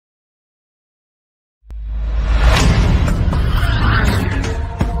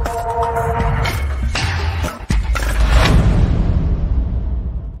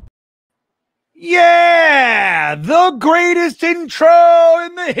The greatest intro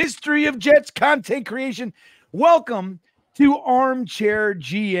in the history of Jets content creation. Welcome to ArmChair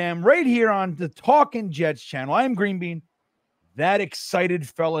GM right here on the Talking Jets channel. I am Green Bean. That excited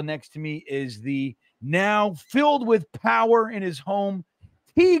fella next to me is the now filled with power in his home,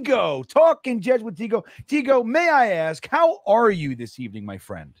 Tigo. Talking Jets with Tigo. Tigo, may I ask, how are you this evening, my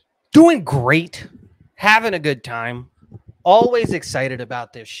friend? Doing great. Having a good time. Always excited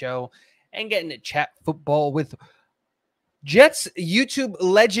about this show and getting to chat football with Jets YouTube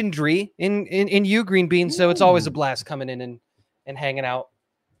legendary in you, Green Bean. So it's always a blast coming in and hanging out.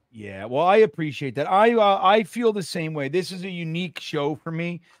 Yeah, well, I appreciate that. I feel the same way. This is a unique show for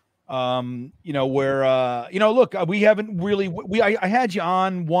me. Where look, we haven't really I had you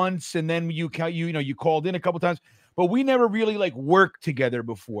on once, and then you called in a couple times, but we never really like worked together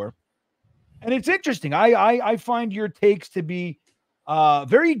before. And it's interesting. I find your takes to be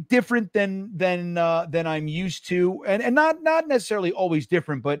very different than I'm used to, and not necessarily always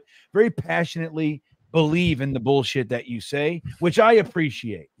different, but very passionately believe in the bullshit that you say, which I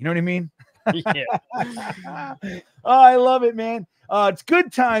appreciate. You know what I mean? Yeah. Oh, I love it, man. It's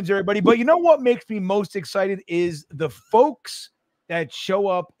good times, everybody. But you know what makes me most excited is the folks that show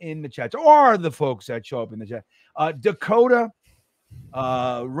up in the chat, or the folks that show up in the chat. Dakota,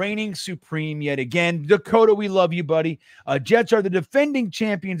 reigning supreme yet again. Dakota, we love you, buddy. Jets are the defending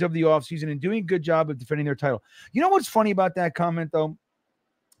champions of the offseason and doing a good job of defending their title. You know what's funny about that comment, though?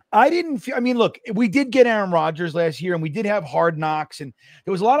 Look, we did get Aaron Rodgers last year, and we did have Hard Knocks, and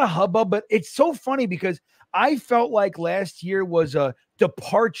there was a lot of hubbub, but it's so funny because I felt like last year was a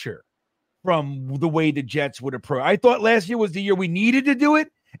departure from the way the Jets would approach. I thought last year was the year we needed to do it,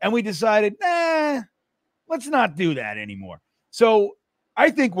 and we decided, let's not do that anymore. So I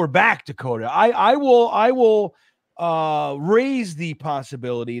think we're back, Dakota. I will raise the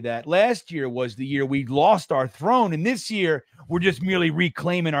possibility that last year was the year we lost our throne, and this year we're just merely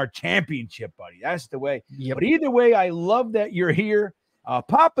reclaiming our championship, buddy. That's the way. Yep. But either way, I love that you're here.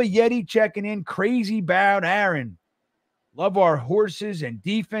 Papa Yeti checking in. Crazy bout Aaron. Love our horses and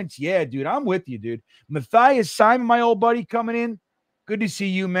defense. Yeah, dude, I'm with you, dude. Matthias Simon, my old buddy, coming in. Good to see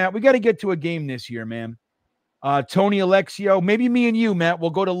you, Matt. We got to get to a game this year, man. Tony Alexio, maybe me and you, Matt, will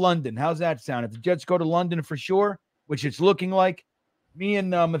go to London. How's that sound? If the Jets go to London for sure, which it's looking like, me and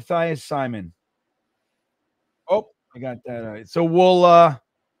Matthias Simon. Oh, I got that. All right. So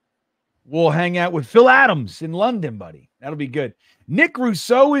we'll hang out with Phil Adams in London, buddy. That'll be good. Nick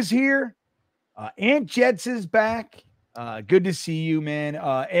Rousseau is here. Aunt Jets is back. Good to see you, man.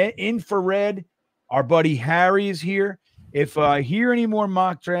 Infrared, our buddy Harry is here. If I hear any more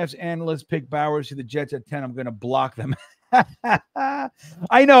mock drafts, analysts pick Bowers to the Jets at 10, I'm going to block them.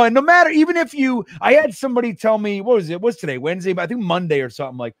 I know. And no matter, even if I had somebody tell me, what's today? Wednesday, but I think Monday or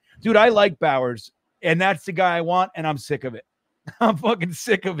something, like, dude, I like Bowers and that's the guy I want. And I'm sick of it. I'm fucking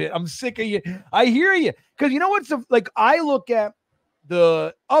sick of it. I'm sick of you. I hear you. Cause you know what's I look at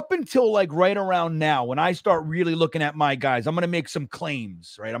up until like right around now, when I start really looking at my guys, I'm going to make some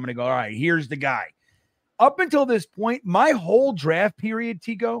claims, right? I'm going to go, all right, here's the guy. Up until this point, my whole draft period,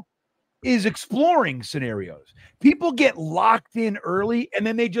 Tigo, is exploring scenarios. People get locked in early, and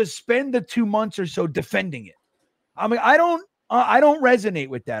then they just spend the 2 months or so defending it. I mean, I don't resonate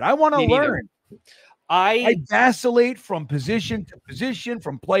with that. I want to learn. I vacillate from position to position,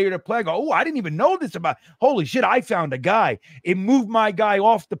 from player to player. I go, oh, I didn't even know this about. Holy shit, I found a guy. It moved my guy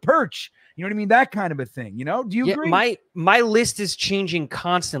off the perch. You know what I mean? That kind of a thing. You know? Do you agree? My list is changing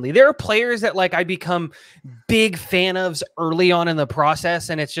constantly. There are players that like I become big fan of early on in the process,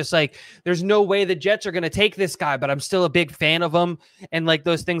 and it's just like there's no way the Jets are going to take this guy, but I'm still a big fan of him, and like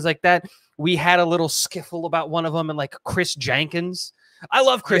those things like that. We had a little skiffle about one of them, and like Chris Jenkins. I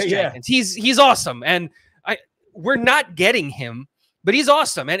love Chris Jenkins. He's awesome, and we're not getting him, but he's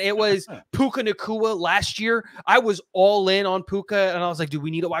awesome. And it was Puka Nacua last year. I was all in on Puka, and I was like, "Dude,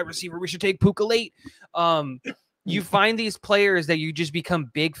 we need a wide receiver. We should take Puka late." You find these players that you just become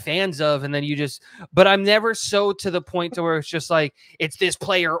big fans of, and then but I'm never so to the point to where it's just like it's this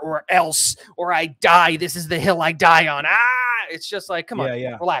player or else, or I die. This is the hill I die on. It's just like, come on,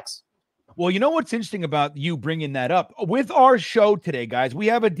 relax. Well, you know what's interesting about you bringing that up? With our show today, guys, we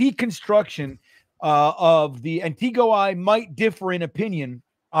have a deconstruction of the Antigo. I might differ in opinion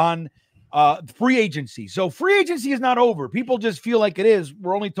on free agency. So free agency is not over. People just feel like it is.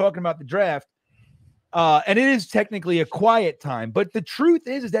 We're only talking about the draft. And it is technically a quiet time. But the truth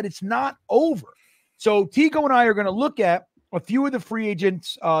is that it's not over. So Tigo and I are going to look at a few of the free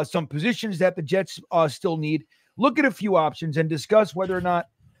agents, some positions that the Jets still need, look at a few options and discuss whether or not,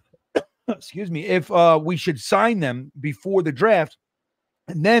 excuse me, if we should sign them before the draft.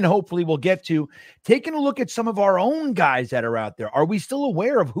 And then hopefully we'll get to taking a look at some of our own guys that are out there. Are we still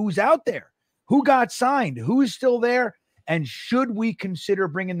aware of who's out there? Who got signed? Who is still there? And should we consider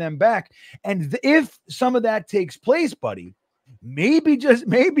bringing them back? And if some of that takes place, buddy, maybe, just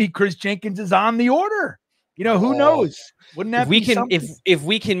maybe, Chris Jenkins is on the order. You know, who knows? Wouldn't that be something? If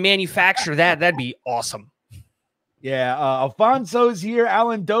we can manufacture that, that'd be awesome. Yeah, Alfonso's here.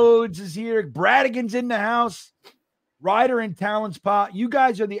 Alan Dodds is here. Bradigan's in the house. Ryder and Talon's pot. You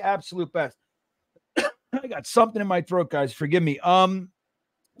guys are the absolute best. I got something in my throat, guys. Forgive me.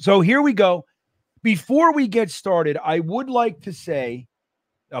 So here we go. Before we get started, I would like to say,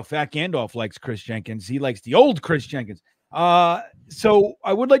 Fat Gandalf likes Chris Jenkins. He likes the old Chris Jenkins. So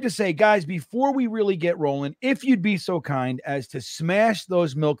I would like to say, guys, before we really get rolling, if you'd be so kind as to smash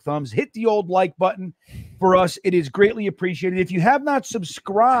those milk thumbs, hit the old like button for us. It is greatly appreciated. If you have not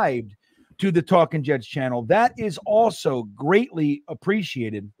subscribed to the Talking Jets channel, that is also greatly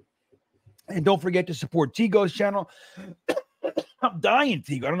appreciated. And don't forget to support Tigo's channel. I'm dying,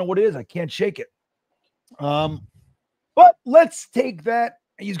 Tigo. I don't know what it is. I can't shake it. But let's take that.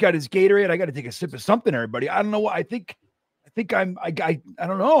 He's got his Gatorade. I got to take a sip of something, everybody. I don't know what I think I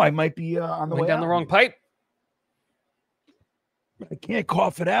don't know. I might be on the way down out. the wrong pipe. I can't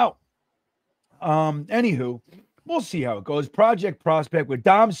cough it out. Anywho, we'll see how it goes. Project Prospect with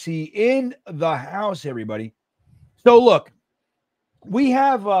Dom C in the house, everybody. So look, we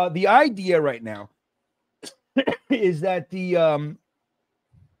have the idea right now is that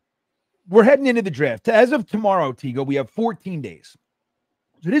we're heading into the draft. As of tomorrow, Tigo, we have 14 days.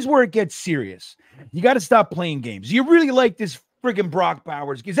 So this is where it gets serious. You got to stop playing games. You really like this friggin' Brock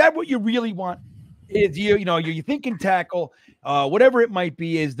Bowers? Is that what you really want? Is you're thinking tackle, whatever it might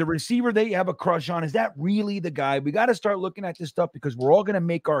be, is the receiver that you have a crush on, is that really the guy? We got to start looking at this stuff because we're all going to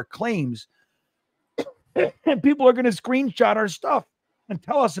make our claims and people are going to screenshot our stuff and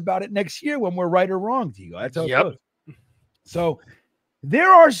tell us about it next year when we're right or wrong, Tigo. That's how it goes. So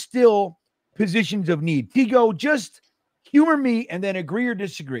there are still positions of need. Tigo, just humor me and then agree or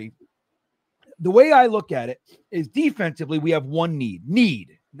disagree. The way I look at it is defensively, we have one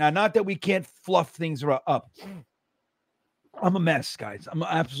need. Now, not that we can't fluff things up. I'm a mess, guys. I'm an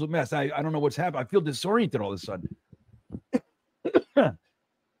absolute mess. I don't know what's happening. I feel disoriented all of a sudden.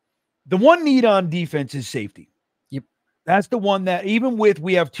 The one need on defense is safety. Yep. That's the one that even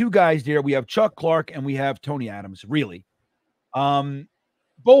we have two guys there. We have Chuck Clark and we have Tony Adams, really.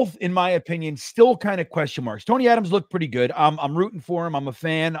 Both, in my opinion, still kind of question marks. Tony Adams looked pretty good. I'm rooting for him. I'm a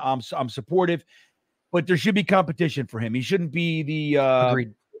fan. I'm supportive, but there should be competition for him. He shouldn't be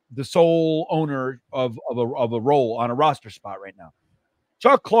the sole owner of a role on a roster spot right now.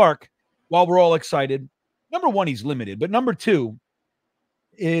 Chuck Clark, while we're all excited, number one, he's limited, but number two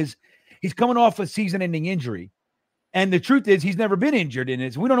is he's coming off a season-ending injury. And the truth is he's never been injured in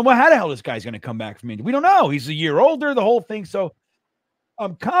it. We don't know how the hell this guy's going to come back from injury. We don't know. He's a year older, the whole thing. So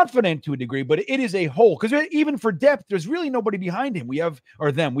I'm confident to a degree, but it is a hole because even for depth, there's really nobody behind him. We have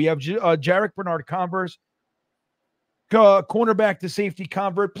Jarek Bernard Converse, cornerback to safety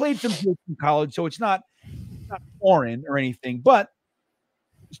convert, played some in college, so it's not foreign or anything, but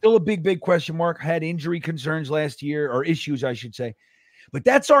still a big question mark. Had injury concerns last year, or issues, I should say. But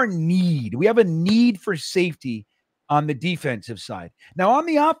that's our need. We have a need for safety on the defensive side. Now, on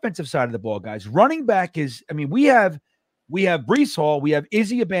the offensive side of the ball, guys, running back is, we have Breece Hall, we have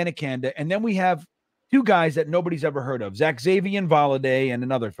Izzy Abanikanda, and then we have two guys that nobody's ever heard of, Zach Xavier Valladay and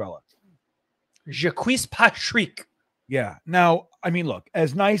another fella. Jacquizz Patrick. Yeah. Now, look,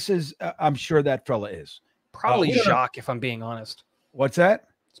 as nice as I'm sure that fella is. Probably Jacques, if I'm being honest. What's that?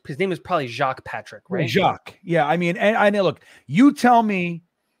 His name is probably Jacques Patrick, right? Jacques. Yeah. and I know, look, you tell me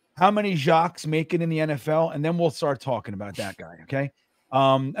how many Jacques make it in the NFL, and then we'll start talking about that guy. Okay.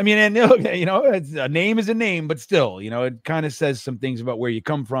 And look, a name is a name, but still, it kind of says some things about where you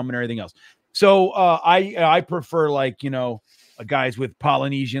come from and everything else. So I prefer guys with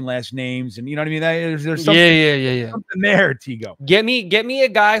Polynesian last names, and you know what I mean. There's something, something there. Tigo, get me a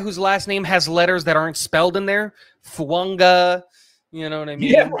guy whose last name has letters that aren't spelled in there. Fuanga, you know what I mean?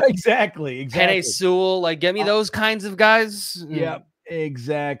 Yeah, exactly. Penny Sewell, get me those kinds of guys. Yeah.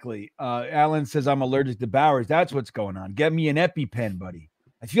 Exactly. Alan says I'm allergic to Bowers. That's what's going on. Get me an EpiPen, buddy.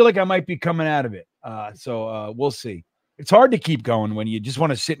 I feel like I might be coming out of it. So we'll see. It's hard to keep going when you just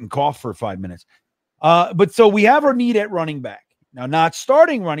want to sit and cough for 5 minutes. But so we have our need at running back. Now, not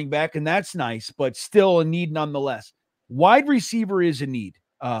starting running back, and that's nice, but still a need nonetheless. Wide receiver is a need,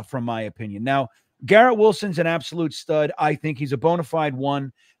 from my opinion. Now, Garrett Wilson's an absolute stud. I think he's a bona fide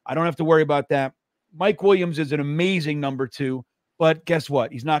one. I don't have to worry about that. Mike Williams is an amazing number two. But guess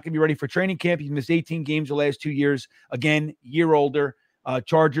what? He's not going to be ready for training camp. He's missed 18 games the last 2 years. Again, year older.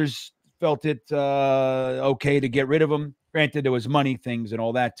 Chargers felt it okay to get rid of him. Granted, there was money things and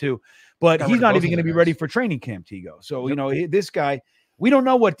all that too, but he's not even going to be ready for training camp, Tigo. So, you know, this guy, we don't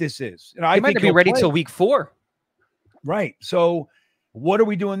know what this is. And I might not be ready till week 4. Right. So what are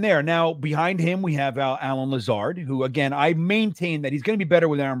we doing there? Now, behind him, we have Alan Lazard, who, again, I maintain that he's going to be better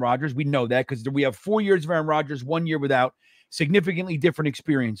with Aaron Rodgers. We know that because we have 4 years of Aaron Rodgers, 1 year without, significantly different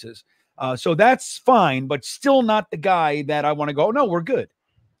experiences. So that's fine, but still not the guy that I want to go, no, we're good.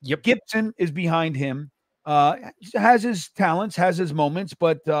 Yep. Gibson is behind him, has his talents, has his moments,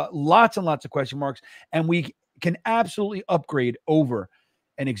 but lots and lots of question marks. And we can absolutely upgrade over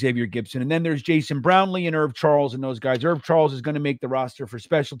and Xavier Gibson. And then there's Jason Brownlee and Irv Charles and those guys. Irv Charles is going to make the roster for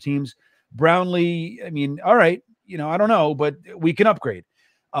special teams. Brownlee, I mean, all right, you know, I don't know, but we can upgrade.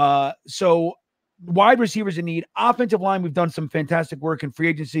 So wide receivers in need. Offensive line, we've done some fantastic work in free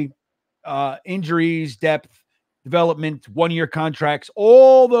agency, injuries, depth, development, 1-year contracts,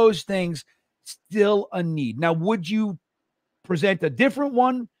 all those things, still a need. Now, would you present a different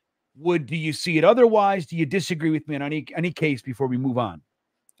one? Do you see it otherwise? Do you disagree with me on any case before we move on?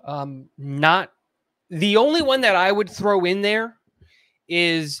 Not the only one that I would throw in there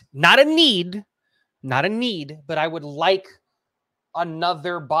is not a need, but I would like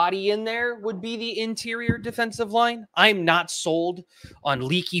another body in there would be the interior defensive line. I'm not sold on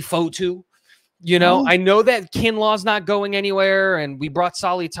Leaky Fotu. You know, I know that Kinlaw's not going anywhere and we brought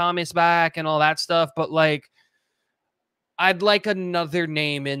Solly Thomas back and all that stuff, but like, I'd like another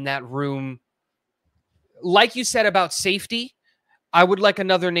name in that room. Like you said about safety, I would like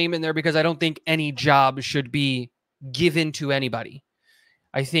another name in there because I don't think any job should be given to anybody.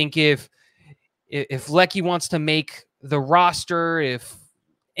 I think if Lecky wants to make the roster, if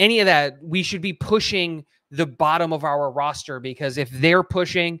any of that, we should be pushing the bottom of our roster because if they're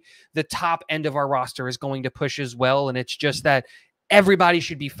pushing, the top end of our roster is going to push as well. And it's just that everybody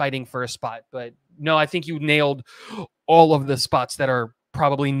should be fighting for a spot. But no, I think you nailed all of the spots that are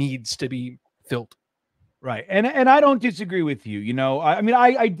probably needs to be filled. Right. And I don't disagree with you. You know, I mean,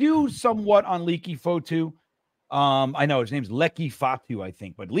 I do somewhat on Leaky Fotu. I know his name's Lecky Fatu, I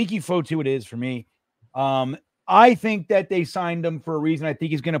think, but Leaky Fotu it is for me. I think that they signed him for a reason. I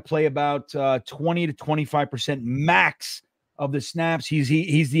think he's going to play about 20 to 25% max of the snaps.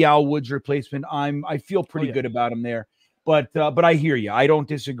 He's the Al Woods replacement. I feel pretty good about him there. But I hear you. I don't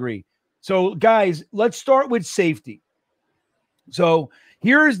disagree. So, guys, let's start with safety. So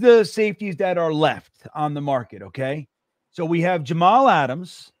here's the safeties that are left on the market, okay? So we have Jamal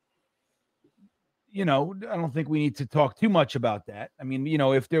Adams. You know, I don't think we need to talk too much about that. I mean, you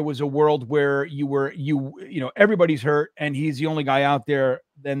know, if there was a world where everybody's hurt and he's the only guy out there,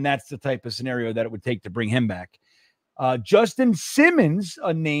 then that's the type of scenario that it would take to bring him back. Justin Simmons,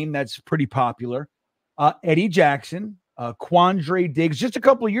 a name that's pretty popular. Eddie Jackson, Quandre Diggs. Just a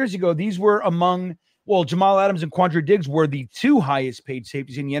couple of years ago, these were among, Jamal Adams and Quandre Diggs were the 2 highest paid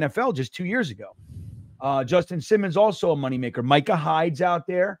safeties in the NFL just 2 years ago. Justin Simmons, also a moneymaker. Micah Hyde's out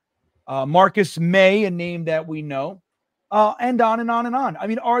there. Marcus May, a name that we know, and on and on and on. I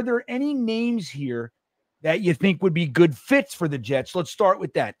mean, are there any names here that you think would be good fits for the Jets? Let's start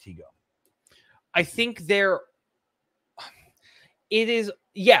with that, Tigo. I think there's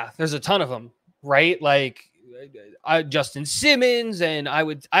a ton of them, right? Like Justin Simmons, and I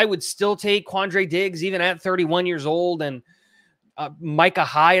would still take Quandre Diggs even at 31 years old, and Micah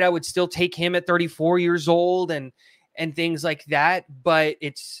Hyde, I would still take him at 34 years old, and things like that. But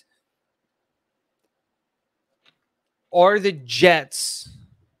are the Jets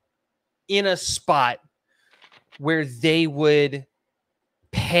in a spot where they would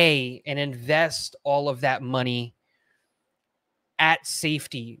pay and invest all of that money at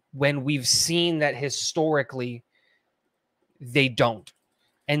safety when we've seen that historically they don't?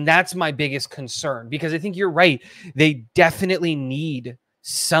 And that's my biggest concern, because I think you're right. They definitely need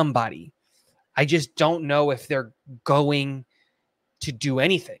somebody. I just don't know if they're going to do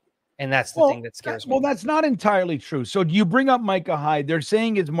anything. And that's the thing that scares me. Well, that's not entirely true. So you bring up Micah Hyde. They're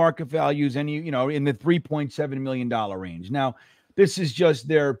saying his market values in the $3.7 million range. Now, this is just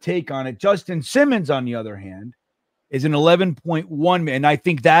their take on it. Justin Simmons, on the other hand, is an 11.1, and I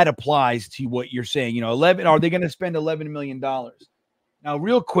think that applies to what you're saying. You know, 11. Are they going to spend $11 million? Now,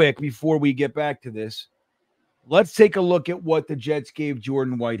 real quick, before we get back to this, let's take a look at what the Jets gave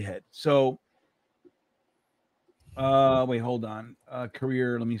Jordan Whitehead. So, wait, hold on.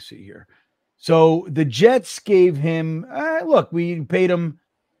 Career, let me see here. So the Jets gave him, we paid him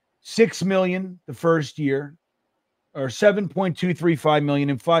 $6 million the first year, or $7.235 million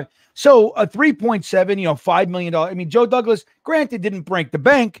in 5. So a 3.7, $5 million. I mean, Joe Douglas, granted, didn't break the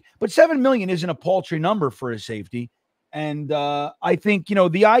bank, but $7 million isn't a paltry number for a safety. And I think,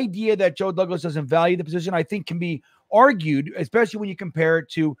 the idea that Joe Douglas doesn't value the position, I think can be argued, especially when you compare it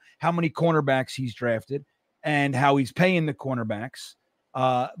to how many cornerbacks he's drafted and how he's paying the cornerbacks.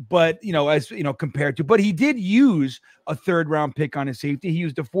 But compared to, but he did use a 3rd round pick on his safety. He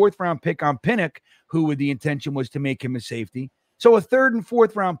used a 4th round pick on Pinnock, who the intention was to make him a safety. So a 3rd and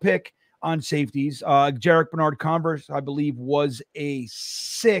 4th round pick on safeties. Jarek Bernard Converse, I believe, was a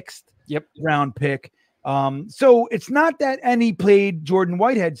 6th round pick. So it's not that, and he played Jordan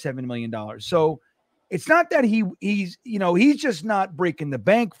Whitehead $7 million. So it's not that he's just not breaking the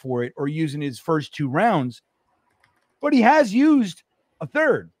bank for it or using his first 2 rounds, but he has used a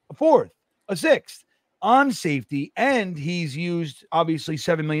 3rd, a 4th, a 6th on safety, and he's used obviously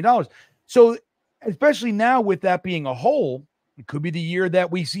 $7 million. So especially now with that being a hole, it could be the year that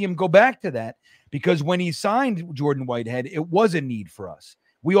we see him go back to that, because when he signed Jordan Whitehead, it was a need for us.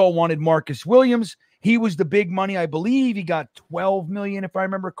 We all wanted Marcus Williams. He was the big money. I believe he got $12 million, if I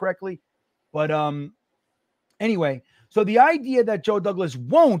remember correctly. But anyway, so the idea that Joe Douglas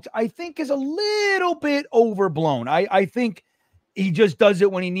won't, I think, is a little bit overblown. I think he just does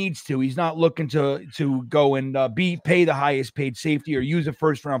it when he needs to. He's not looking to go and pay the highest paid safety or use a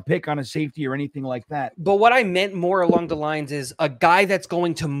 1st round pick on a safety or anything like that. But what I meant more along the lines is a guy that's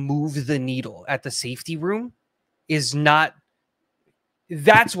going to move the needle at the safety room is not.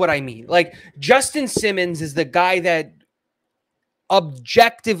 That's what I mean. Like, Justin Simmons is the guy that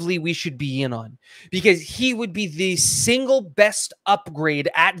objectively we should be in on, because he would be the single best upgrade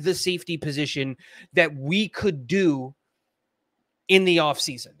at the safety position that we could do in the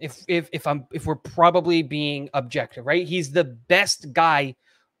offseason. If we're probably being objective, right? He's the best guy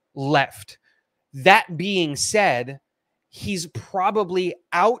left. That being said, he's probably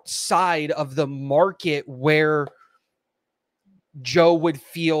outside of the market where Joe would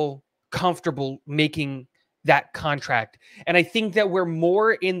feel comfortable making that contract. And I think that we're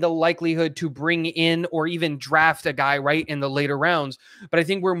more in the likelihood to bring in or even draft a guy right in the later rounds. But I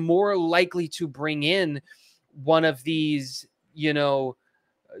think we're more likely to bring in one of these,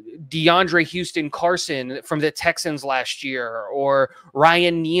 DeAndre Houston Carson from the Texans last year, or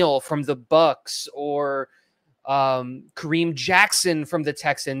Ryan Neal from the Bucks, or Kareem Jackson from the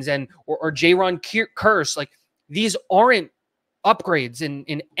Texans, or Jaron Kearse. Like, these aren't upgrades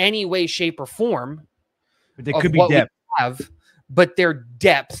in any way, shape, or form. But they could be depth. But they're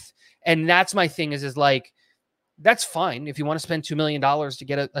depth. And that's my thing is like, that's fine. If you want to spend $2 million to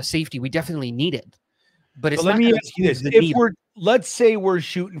get a safety, we definitely need it. But it's let me ask you this. Let's say we're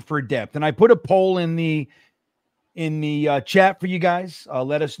shooting for depth, and I put a poll in the chat for you guys.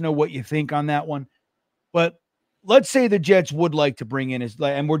 Let us know what you think on that one. But let's say the Jets would like to bring in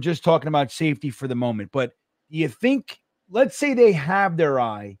and we're just talking about safety for the moment, but do you think, let's say they have their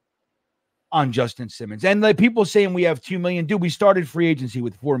eye on Justin Simmons, and like people saying we have $2 million. Dude, we started free agency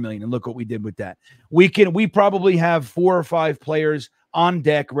with $4 million, and look what we did with that. We probably have 4 or 5 players on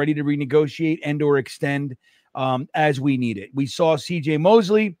deck ready to renegotiate and or extend as we need it. We saw CJ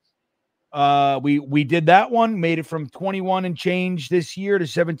Mosley. We did that one, made it from 21 and change this year to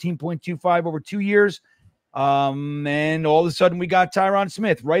 17.25 over 2 years. And all of a sudden we got Tyron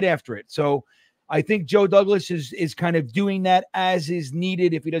Smith right after it. So I think Joe Douglas is kind of doing that as is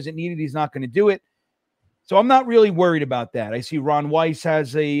needed. If he doesn't need it, he's not going to do it. So I'm not really worried about that. I see Ron Weiss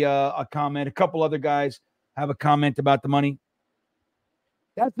has a comment. A couple other guys have a comment about the money.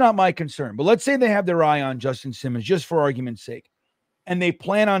 That's not my concern. But let's say they have their eye on Justin Simmons, just for argument's sake, and they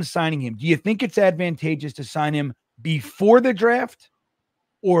plan on signing him. Do you think it's advantageous to sign him before the draft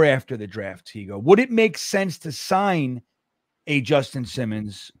or after the draft, Tigo? Would it make sense to sign a Justin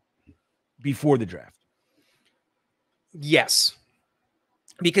Simmons before the draft? Yes.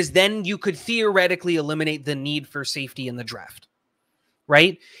 Because then you could theoretically eliminate the need for safety in the draft,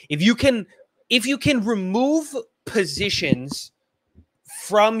 right? If you can remove positions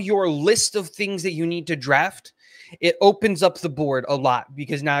from your list of things that you need to draft, it opens up the board a lot,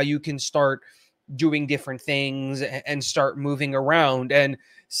 because now you can start doing different things and start moving around. And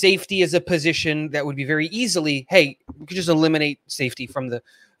safety is a position that would be very easily, hey, we could just eliminate safety from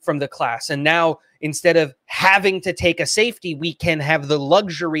the class. And now instead of having to take a safety, we can have the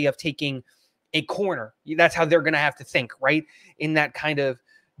luxury of taking a corner. That's how they're going to have to think, right? In that kind of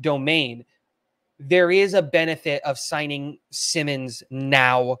domain. There is a benefit of signing Simmons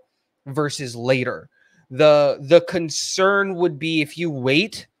now versus later. The concern would be if you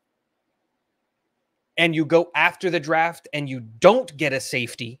wait and you go after the draft and you don't get a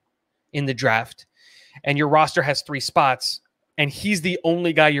safety in the draft and your roster has 3 spots and he's the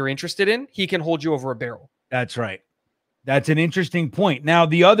only guy you're interested in, he can hold you over a barrel. That's right. That's an interesting point. Now,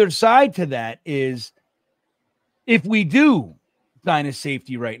 the other side to that is if we do sign a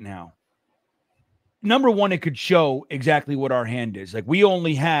safety right now, number one, it could show exactly what our hand is. Like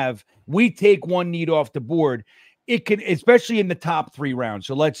we take one need off the board. It could, especially in the top 3 rounds.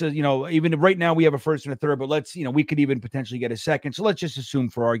 So let's, even right now we have a first and a third, but let's, we could even potentially get a second. So let's just assume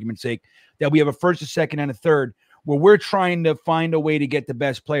for argument's sake that we have a first, a second, and a third where we're trying to find a way to get the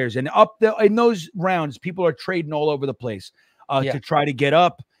best players. And in those rounds, people are trading all over the place to try to get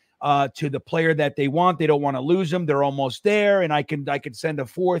up to the player that they want. They don't want to lose them. They're almost there. And I can send a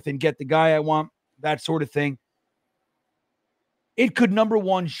fourth and get the guy I want, that sort of thing. It could, number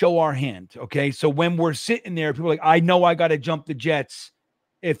one, show our hand. Okay. So when we're sitting there, people are like, I know I got to jump the Jets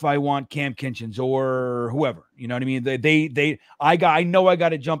if I want Cam Kinchens or whoever, you know what I mean? I know I got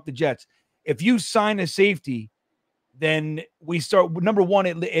to jump the Jets. If you sign a safety, then we start, number one,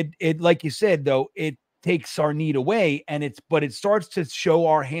 it like you said, though, it takes our need away, but it starts to show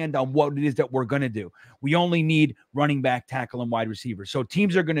our hand on what it is that we're going to do. We only need running back, tackle, and wide receiver. So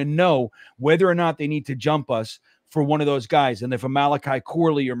teams are going to know whether or not they need to jump us for one of those guys. And if a Malachi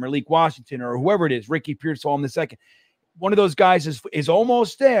Corley or Malik Washington or whoever it is, Ricky Pearsall in the second, one of those guys is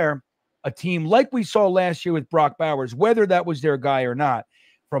almost there, a team like we saw last year with Brock Bowers, whether that was their guy or not,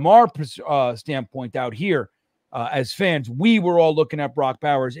 from our standpoint out here, as fans, we were all looking at Brock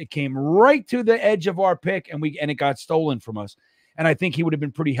Bowers. It came right to the edge of our pick, and it got stolen from us. And I think he would have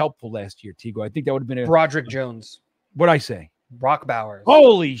been pretty helpful last year, Tigo. I think that would have been Broderick Jones. What'd I say? Brock Bowers.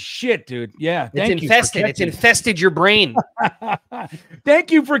 Holy shit, dude. Yeah. It's infested. It's infested your brain.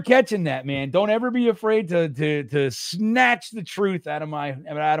 Thank you for catching that, man. Don't ever be afraid to snatch the truth out of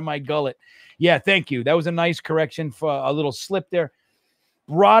my gullet. Yeah, thank you. That was a nice correction for a little slip there.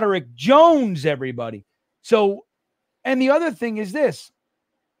 Broderick Jones, everybody. So, and the other thing is this,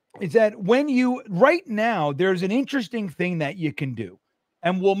 is that right now, there's an interesting thing that you can do.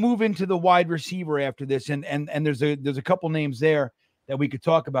 And we'll move into the wide receiver after this. And there's a couple names there that we could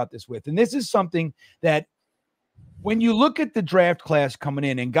talk about this with. And this is something that when you look at the draft class coming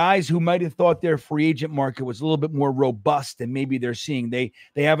in and guys who might have thought their free agent market was a little bit more robust than maybe they're seeing, they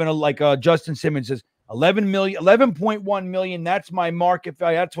have Justin Simmons says 11.1 million. That's my market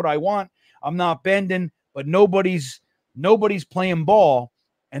value. That's what I want. I'm not bending, but nobody's playing ball.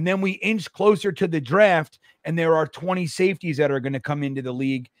 And then we inch closer to the draft, and there are 20 safeties that are going to come into the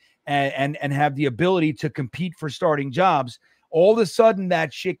league and have the ability to compete for starting jobs. All of a sudden,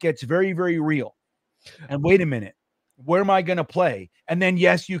 that shit gets very, very real. And wait a minute, where am I going to play? And then,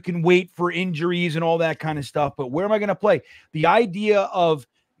 yes, you can wait for injuries and all that kind of stuff, but where am I going to play? The idea of,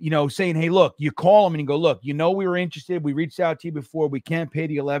 saying, hey, look, you call them and you go, look, we were interested. We reached out to you before. We can't pay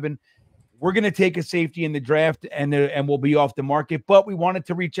the 11. We're going to take a safety in the draft and we'll be off the market, but we wanted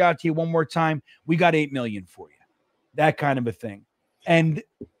to reach out to you one more time. We got $8 million for you. That kind of a thing. And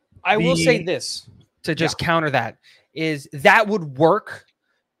I will say this to just counter that is that would work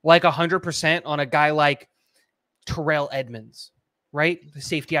like 100% on a guy like Terrell Edmonds, right? The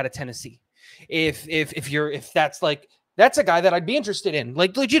safety out of Tennessee. If that's a guy that I'd be interested in,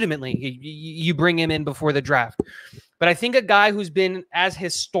 like legitimately, you bring him in before the draft. But I think a guy who's been as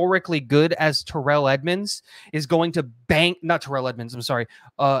historically good as Terrell Edmonds is going to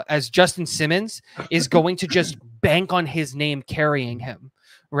as Justin Simmons is going to just bank on his name carrying him,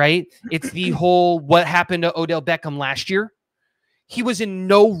 right? It's the whole what happened to Odell Beckham last year. He was in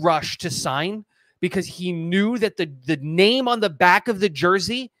no rush to sign because he knew that the name on the back of the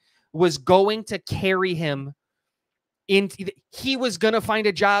jersey was going to carry him. He was going to find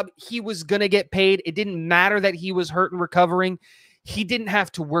a job. He was going to get paid. It didn't matter that he was hurt and recovering. He didn't have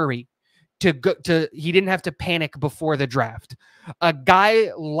to worry he didn't have to panic before the draft. A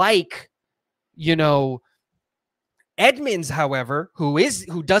guy like, Edmonds, however,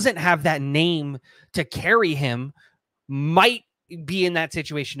 who doesn't have that name to carry him, might be in that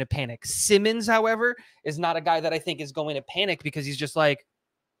situation to panic. Simmons, however, is not a guy that I think is going to panic because he's just like,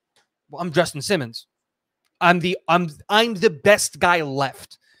 well, I'm Justin Simmons. I'm the best guy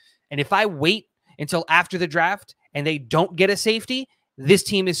left. And if I wait until after the draft and they don't get a safety, this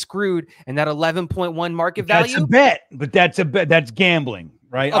team is screwed. And that 11.1 market value. That's a bet, but that's a bet. That's gambling,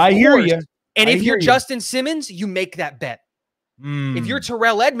 right? I hear you. And if you're Justin Simmons, you make that bet. If you're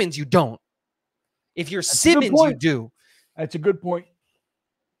Terrell Edmonds, you don't. If you're Simmons, you do. That's a good point.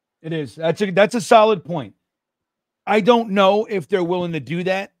 It is. That's a solid point. I don't know if they're willing to do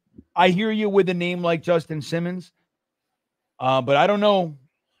that. I hear you with a name like Justin Simmons, but I don't know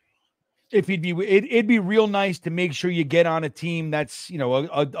if it'd be real nice to make sure you get on a team that's,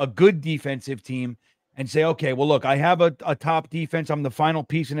 a good defensive team and say, okay, well, look, I have a top defense. I'm the final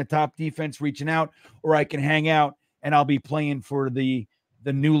piece in a top defense reaching out, or I can hang out and I'll be playing for the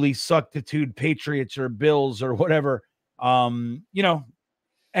the newly suctitude Patriots or Bills or whatever.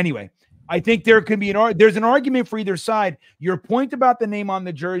 Anyway, I think there could be there's an argument for either side. Your point about the name on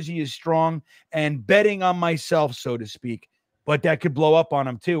the jersey is strong and betting on myself, so to speak, but that could blow up on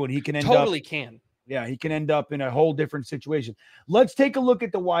him too. And he can he can end up in a whole different situation. Let's take a look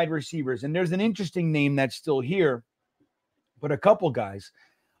at the wide receivers. And there's an interesting name that's still here, but a couple guys.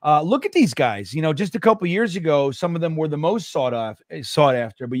 Look at these guys. Just a couple years ago, some of them were the most sought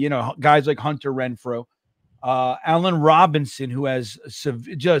after. But, guys like Hunter Renfrow, Allen Robinson, who has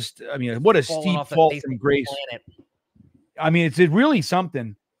what a steep fall from grace. It's really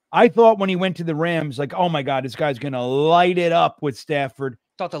something. I thought when he went to the Rams, like, oh, my God, this guy's going to light it up with Stafford.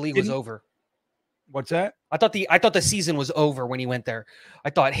 Thought the league was over. What's that? I thought the season was over when he went there. I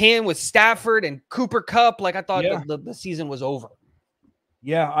thought him with Stafford and Cooper Kupp, I thought the season was over.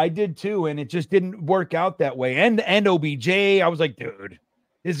 Yeah, I did too, and it just didn't work out that way. And OBJ, I was like, dude,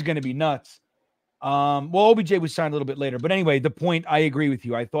 this is going to be nuts. OBJ was signed a little bit later, but anyway, the point, I agree with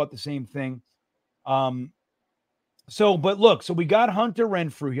you. I thought the same thing. So we got Hunter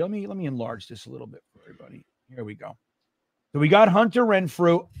Renfrow here. Let me enlarge this a little bit for everybody. Here we go. So we got Hunter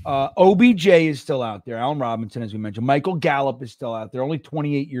Renfrow. OBJ is still out there. Allen Robinson, as we mentioned. Michael Gallup is still out there, only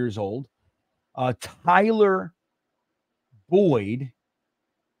 28 years old. Tyler Boyd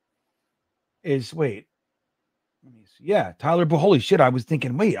is, let me see. Yeah, Tyler Boyd. Holy shit, I was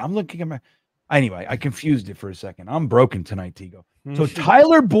thinking, I'm looking at my... Anyway, I confused it for a second. I'm broken tonight, Tigo. So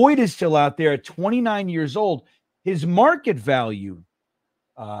Tyler Boyd is still out there at 29 years old. His market value,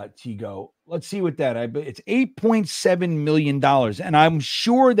 Tigo, let's see what it's $8.7 million. And I'm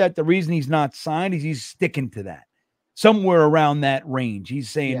sure that the reason he's not signed is he's sticking to that. Somewhere around that range. He's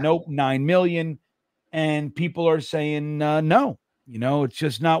saying, nope, $9 million. And people are saying, no. It's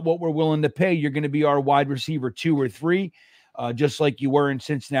just not what we're willing to pay. You're going to be our wide receiver 2 or 3. Just like you were in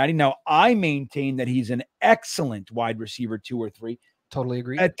Cincinnati. Now, I maintain that he's an excellent wide receiver 2 or 3. Totally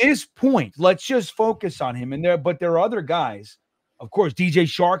agree. At this point, let's just focus on him. But there are other guys. Of course, DJ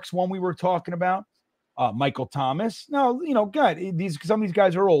Shark's one we were talking about. Michael Thomas. No, God, some of these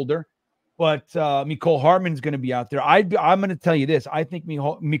guys are older. But Mecole Hardman's going to be out there. I'm going to tell you this. I think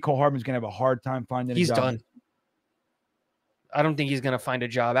Mecole Hardman's going to have a hard time finding a job. He's done. I don't think he's going to find a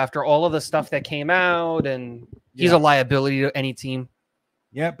job after all of the stuff that came out, and he's a liability to any team.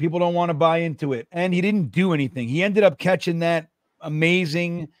 Yeah, people don't want to buy into it. And he didn't do anything. He ended up catching that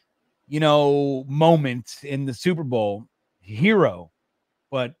amazing, moment in the Super Bowl. Hero.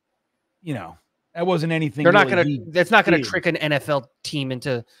 But, that wasn't anything. That's not going to trick an NFL team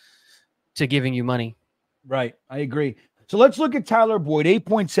into giving you money. Right. I agree. So let's look at Tyler Boyd.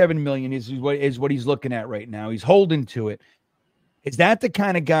 $8.7 million is what he's looking at right now. He's holding to it. Is that the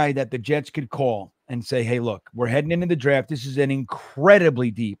kind of guy that the Jets could call and say, hey, look, we're heading into the draft. This is an incredibly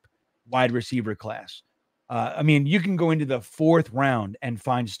deep wide receiver class. You can go into the 4th round and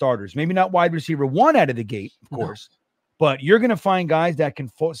find starters. Maybe not wide receiver 1 out of the gate, of course, but you're going to find guys that can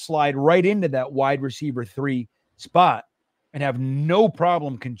slide right into that wide receiver 3 spot and have no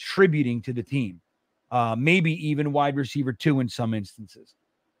problem contributing to the team. Maybe even wide receiver 2 in some instances.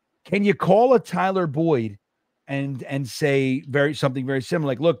 Can you call a Tyler Boyd and say something very similar,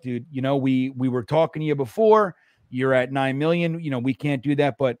 like, look, dude, we were talking to you before, you're at $9 million, we can't do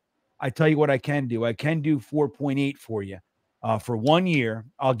that, but I tell you what I can do. I can do 4.8 for you for 1 year.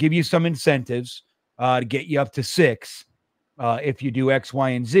 I'll give you some incentives to get you up to 6 if you do X, Y,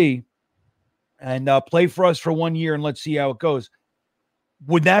 and Z, and play for us for 1 year and let's see how it goes.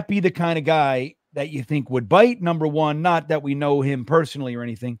 Would that be the kind of guy that you think would bite? Number one, not that we know him personally or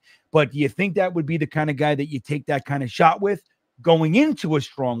anything, but do you think that would be the kind of guy that you take that kind of shot with going into a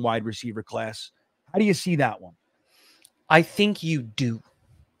strong wide receiver class? How do you see that one? I think you do.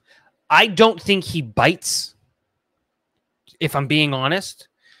 I don't think he bites, if I'm being honest.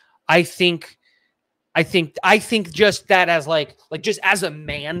 I think just that as like just as a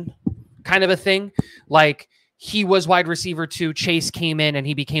man kind of a thing. Like, he was wide receiver 2. Chase came in and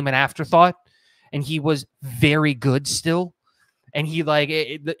he became an afterthought, and he was very good still. And he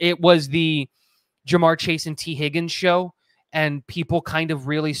it was the Jamar Chase and T. Higgins show, and people kind of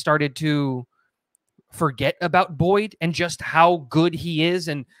really started to forget about Boyd and just how good he is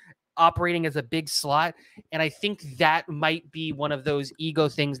and operating as a big slot. And I think that might be one of those ego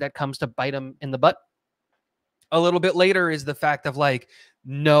things that comes to bite him in the butt. A little bit later is the fact of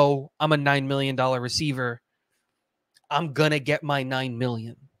no, I'm a $9 million receiver. I'm going to get my $9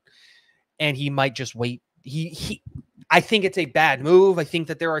 million. And he might just wait. I think it's a bad move. I think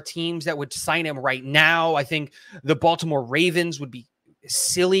that there are teams that would sign him right now. I think the Baltimore Ravens would be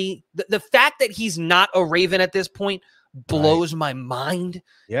silly. The fact that he's not a Raven at this point blows my mind.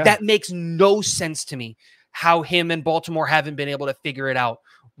 Yeah. That makes no sense to me, how him and Baltimore haven't been able to figure it out,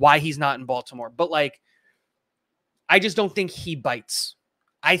 why he's not in Baltimore. But like, I just don't think he bites.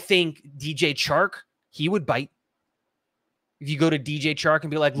 I think DJ Chark, he would bite. If you go to DJ Chark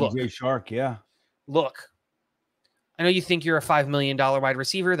and be like, look, DJ Chark, yeah. Look, I know you think you're a $5 million wide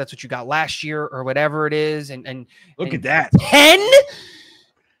receiver. That's what you got last year or whatever it is. And look at that. 10?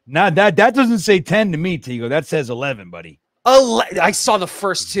 Nah, that doesn't say 10 to me, Tigo. That says 11, buddy. I saw the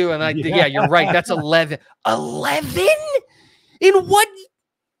first two and yeah, you're right. That's 11. 11? In what?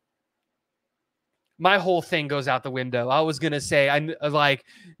 My whole thing goes out the window. I was going to say, I'm like,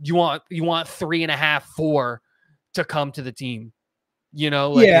 you want 3.5, 4 to come to the team. You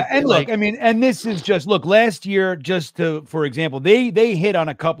know, like, yeah, and look, I mean, and this is just look. Last year, for example, they hit on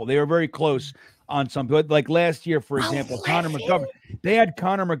a couple. They were very close on some, but like last year, for example, Connor McGovern. They had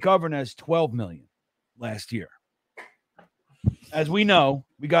Connor McGovern as 12 million last year. As we know,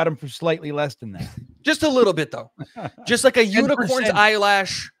 we got him for slightly less than that. Just a little bit, though. Just like a unicorn's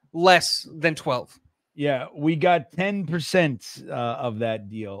eyelash less than 12. Yeah, we got 10% of that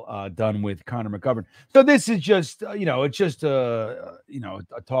deal done with Connor McGovern. So this is just, it's just a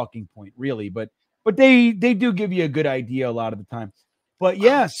talking point, really. But they do give you a good idea a lot of the time. But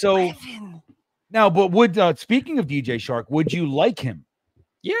yeah, so now, but speaking of DJ Chark, would you like him?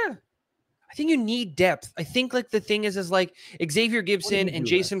 Yeah, I think you need depth. I think like the thing is like Xavier Gibson and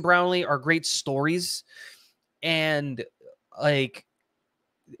Jason Brownlee are great stories, and like,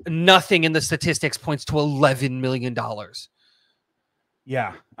 nothing in the statistics points to $11 million.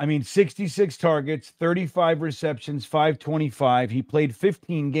 Yeah. I mean, 66 targets, 35 receptions, 525. He played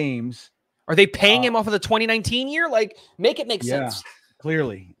 15 games. Are they paying him off of the 2019 year? Like, make it make sense.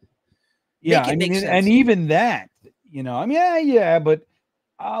 Clearly. Yeah. I mean, and even that, but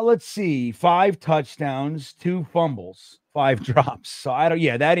let's see, 5 touchdowns, 2 fumbles, 5 drops. So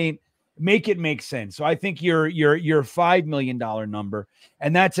that ain't. Make it make sense. So I think your $5 million number,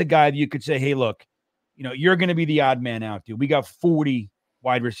 and that's a guy that you could say, hey, look, you're going to be the odd man out, dude. We got 40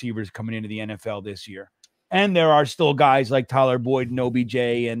 wide receivers coming into the NFL this year. And there are still guys like Tyler Boyd and OBJ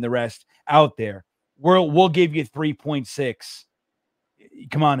and the rest out there. We'll give you 3.6.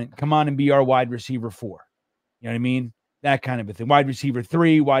 Come on and be our wide receiver 4. You know what I mean? That kind of a thing. Wide receiver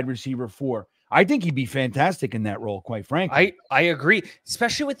 3, wide receiver 4. I think he'd be fantastic in that role, quite frankly. I agree,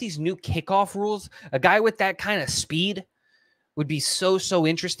 especially with these new kickoff rules. A guy with that kind of speed would be so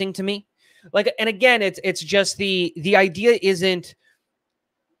interesting to me. Like, and again, it's just the idea isn't.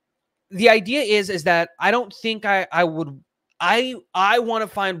 The idea is that I don't think I would. I want to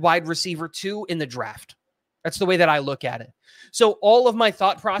find wide receiver 2 in the draft. That's the way that I look at it. So all of my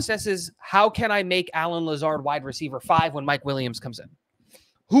thought process is, how can I make Allen Lazard wide receiver 5 when Mike Williams comes in?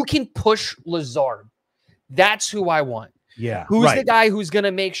 Who can push Lazard? That's who I want. Yeah. Who's the guy who's going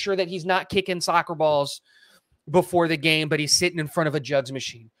to make sure that he's not kicking soccer balls before the game, but he's sitting in front of a jugs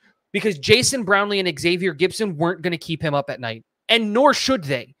machine? Because Jason Brownlee and Xavier Gibson weren't going to keep him up at night, and nor should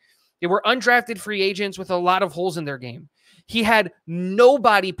they. They were undrafted free agents with a lot of holes in their game. He had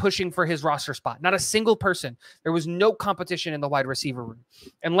nobody pushing for his roster spot, not a single person. There was no competition in the wide receiver room.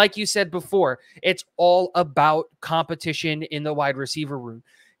 And like you said before, it's all about competition in the wide receiver room.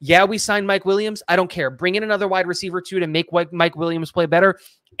 Yeah, we signed Mike Williams. I don't care. Bring in another wide receiver 2 to make Mike Williams play better,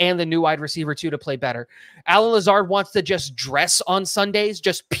 and the new wide receiver 2 to play better. Allen Lazard wants to just dress on Sundays,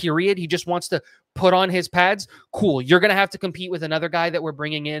 just period. He just wants to put on his pads. Cool. You're going to have to compete with another guy that we're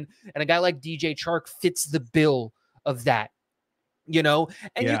bringing in, and a guy like DJ Chark fits the bill of that.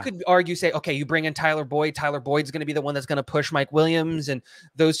 And you could argue, say, okay, you bring in Tyler Boyd. Tyler Boyd's going to be the one that's going to push Mike Williams and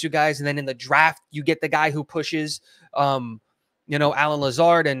those 2 guys. And then in the draft, you get the guy who pushes, Allen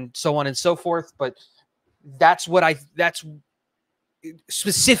Lazard and so on and so forth. But that's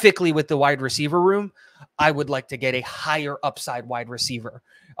specifically with the wide receiver room. I would like to get a higher upside wide receiver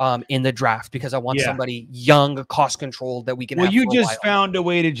in the draft, because I want somebody young, cost controlled that we can. Well, you just found a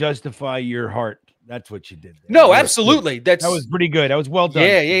way to justify your heart. That's what you did there. No, absolutely. That was pretty good. That was well done.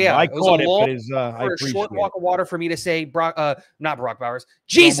 Yeah. I caught it, but for a short walk of water for me to say, not Brock Bowers.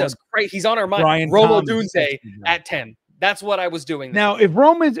 Jesus Christ, he's on our mind. Romo Dunze at 10. That's what I was doing there. Now, if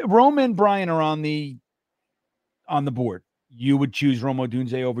Roman and Brian are on the board, you would choose Romo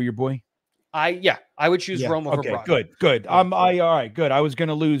Dunze over your boy? I would choose Romo over Brock. Good. All right, good. I was going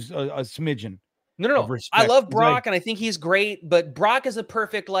to lose a smidgen. No. I love Brock, and I think he's great, but Brock is a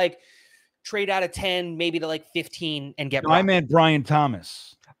perfect, like, trade out of 10, maybe to like 15 and get. No, I meant Brian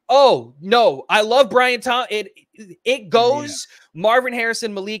Thomas. Oh, no. I love Brian Thomas. It goes Marvin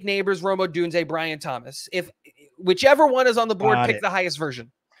Harrison, Malik Neighbors, Romo Dunze, Brian Thomas. If whichever one is on the board, pick the highest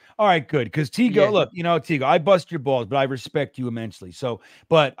version. All right, good. Because Tigo, look, Tigo, I bust your balls, but I respect you immensely. So,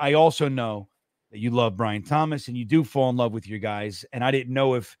 but I also know that you love Brian Thomas and you do fall in love with your guys. And I didn't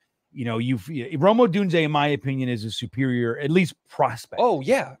know if, Romo Dunze, in my opinion, is a superior, at least prospect. Oh,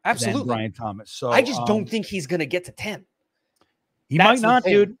 yeah, absolutely. Than Brian Thomas. So I just don't think he's going to get to 10. He might not,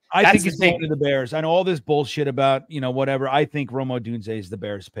 dude. I think he's going to the Bears. I know all this bullshit about, whatever. I think Romo Dunze is the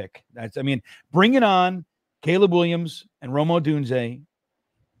Bears pick. Bring it on, Caleb Williams and Romo Dunze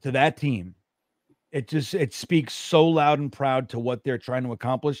to that team. It speaks so loud and proud to what they're trying to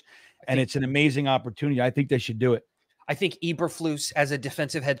accomplish. And it's an amazing opportunity. I think they should do it. I think Eberflus, as a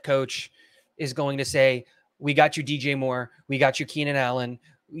defensive head coach, is going to say, we got you, DJ Moore. We got you, Keenan Allen.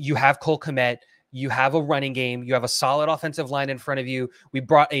 You have Cole Kmet. You have a running game. You have a solid offensive line in front of you. We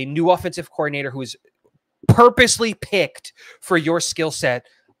brought a new offensive coordinator who is purposely picked for your skill set.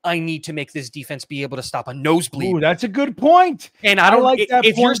 I need to make this defense be able to stop a nosebleed. Ooh, that's a good point. And I don't like that.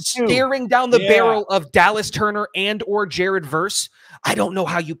 If you're staring down the barrel of Dallas Turner and or Jared Verse, I don't know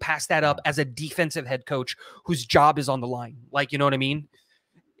how you pass that up as a defensive head coach whose job is on the line. Like, you know what I mean?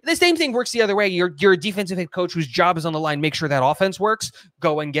 The same thing works the other way. You're a defensive head coach whose job is on the line. Make sure that offense works.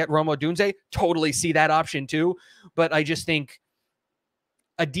 Go and get Romo Dunze. Totally see that option too. But I just think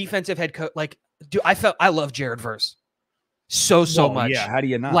a defensive head coach, I love Jared Verse so much. Yeah, how do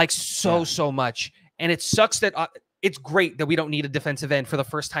you not? So much. And it sucks that it's great that we don't need a defensive end for the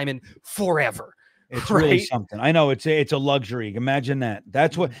first time in forever. It's really something. I know it's a luxury. Imagine that.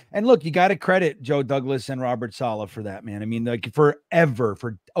 That's what. And look, you got to credit Joe Douglas and Robert Saleh for that, man. I mean, forever,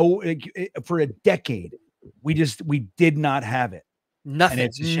 for a decade, we did not have it. Nothing.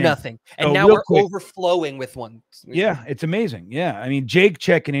 And now we're overflowing with one. Yeah, it's amazing. Yeah. I mean, Jake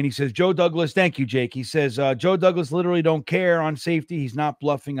checking in. He says, Joe Douglas, thank you, Jake. He says, Joe Douglas literally don't care on safety. He's not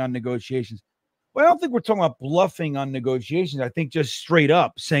bluffing on negotiations. Well, I don't think we're talking about bluffing on negotiations. I think just straight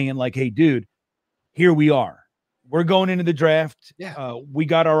up saying like, hey, dude, here we are. We're going into the draft. Yeah. We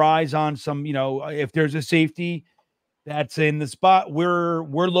got our eyes on some, if there's a safety that's in the spot, we're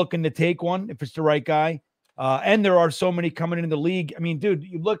looking to take one if it's the right guy. And there are so many coming into the league. I mean, dude,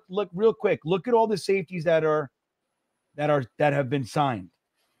 you look real quick. Look at all the safeties that have been signed.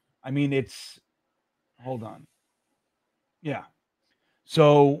 I mean, hold on. Yeah.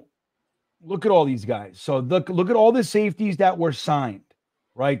 So look at all these guys. So look at all the safeties that were signed.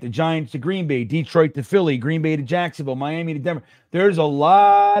 Right? The Giants to Green Bay, Detroit to Philly, Green Bay to Jacksonville, Miami to Denver. There's a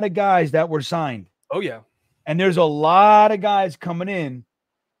lot of guys that were signed. Oh, yeah. And there's a lot of guys coming in.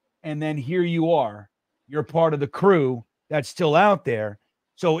 And then here you are. You're part of the crew that's still out there.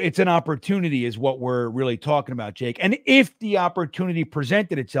 So it's an opportunity is what we're really talking about, Jake. And if the opportunity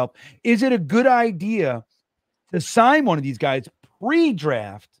presented itself, is it a good idea to sign one of these guys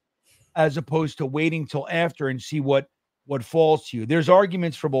pre-draft as opposed to waiting till after and see what falls to you? There's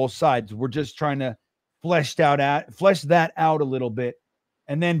arguments for both sides. We're just trying to flesh that out a little bit.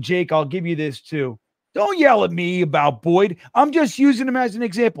 And then, Jake, I'll give you this too. Don't yell at me about Boyd. I'm just using him as an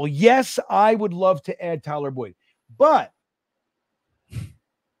example. Yes, I would love to add Tyler Boyd. But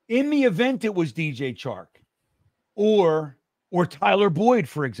in the event it was DJ Chark or Tyler Boyd,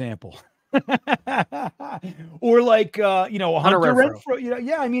 for example, or like, Hunter Renfrow.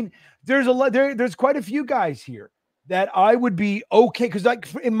 Yeah, I mean, there's a lot. There's quite a few guys here that I would be okay. Because,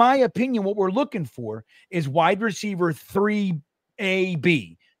 in my opinion, what we're looking for is wide receiver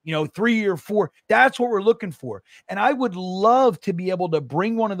 3A-B, 3 or 4. That's what we're looking for. And I would love to be able to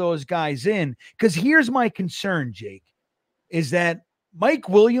bring one of those guys in. Because here's my concern, Jake, is that Mike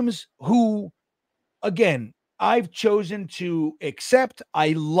Williams, who, again, I've chosen to accept. I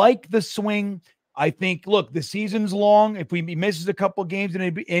like the swing. I think, look, the season's long. If he misses a couple games in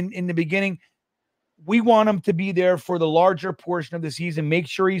the beginning, we want him to be there for the larger portion of the season. Make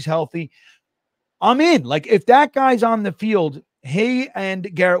sure he's healthy. I'm in. Like, if that guy's on the field, he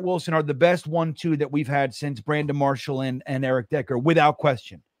and Garrett Wilson are the best 1-2 that we've had since Brandon Marshall and Eric Decker, without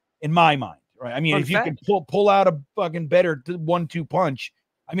question, in my mind. Right? I mean, if you can pull out a fucking better 1-2 punch.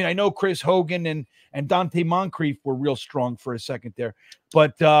 I mean, I know Chris Hogan and Dante Moncrief were real strong for a second there,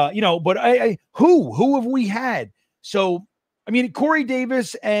 but who have we had? So, I mean, Corey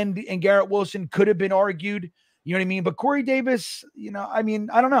Davis and Garrett Wilson could have been argued, you know what I mean? But Corey Davis, I mean,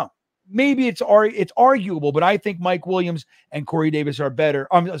 I don't know. Maybe it's arguable, but I think Mike Williams and Corey Davis are better.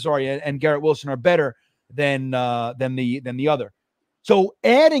 I'm sorry, and Garrett Wilson are better than the other. So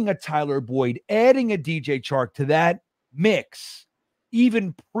adding a Tyler Boyd, adding a DJ Chark to that mix,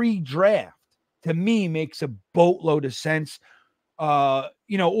 even pre-draft, to me makes a boatload of sense. Or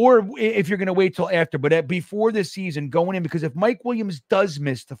if you're going to wait till after, but before the season going in, because if Mike Williams does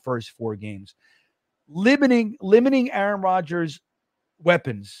miss the first 4 games, limiting Aaron Rodgers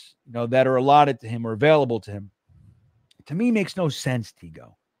weapons, that are allotted to him or available to him, to me makes no sense,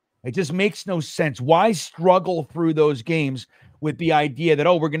 Tigo. It just makes no sense. Why struggle through those games with the idea that,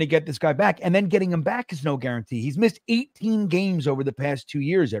 we're going to get this guy back, and then getting him back is no guarantee. He's missed 18 games over the past 2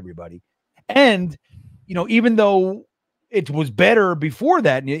 years, everybody. And, even though it was better before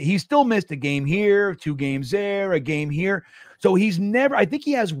that, he still missed a game here, 2 games there, a game here. So I think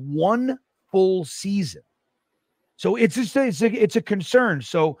he has 1 full season. So it's a concern.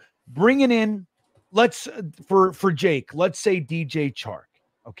 So bringing in, for Jake, let's say DJ Chark.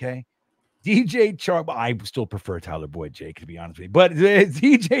 Okay. DJ Chark. I still prefer Tyler Boyd, Jake, to be honest with you, but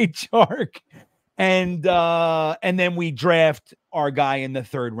DJ Chark. And then we draft our guy in the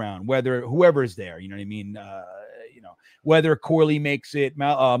 3rd round, whoever's there, you know what I mean? Whether Corley makes it,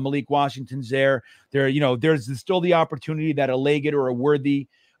 Malik Washington's there, there's still the opportunity that a Leggett or a Worthy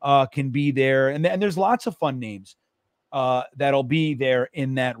can be there. And there's lots of fun names that'll be there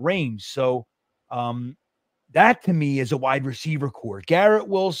in that range. So, that to me is a wide receiver core. Garrett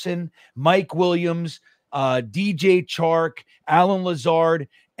Wilson, Mike Williams, DJ Chark, Alan Lazard,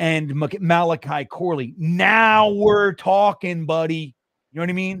 and Malachi Corley. Now we're talking, buddy. You know what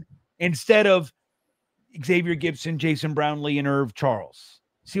I mean? Instead of Xavier Gibson, Jason Brownlee, and Irv Charles.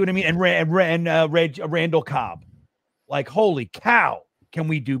 See what I mean? And Randall Cobb. Like, holy cow, can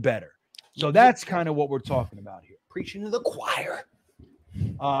we do better? So that's kind of what we're talking about here. Preaching to the choir.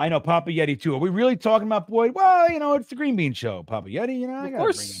 I know Papa Yeti too. Are we really talking about Boyd? Well, it's the Green Bean Show, Papa Yeti.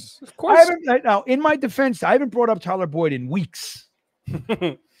 Of course. Now, in my defense, I haven't brought up Tyler Boyd in weeks.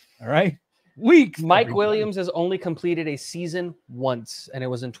 All right, weeks. Mike Williams has only completed a season once, and it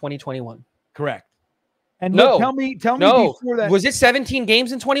was in 2021. Correct. And tell me before that, was it 17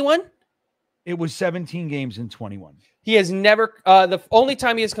 games in 21? It was 17 games in 21. He has never. The only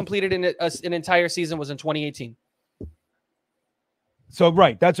time he has completed an entire season was in 2018. So,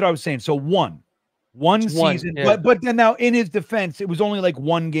 right. That's what I was saying. So one season, yeah. but then now in his defense, it was only like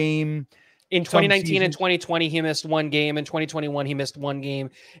 1 game. In 2019 and 2020, he missed 1 game. In 2021, he missed 1 game.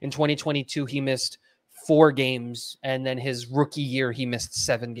 In 2022, he missed 4 games. And then his rookie year, he missed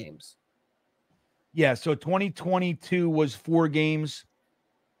 7 games. Yeah. So 2022 was 4 games.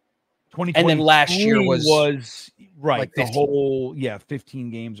 And then last year was right. Like the whole, 15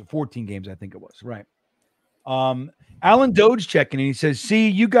 games or 14 games, I think it was. Right. Alan Doge checking in. He says, see,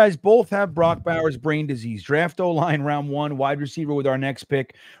 you guys both have Brock Bowers' brain disease. Draft O-line round 1, wide receiver with our next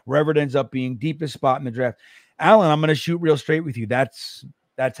pick, wherever it ends up being, deepest spot in the draft. Alan, I'm going to shoot real straight with you. That's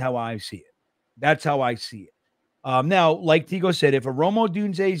how I see it. That's how I see it. Now, like Tigo said, if a Romo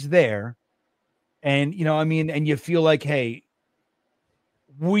Dunze's there and, and you feel like, hey,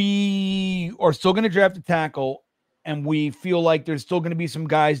 we are still going to draft a tackle and we feel like there's still going to be some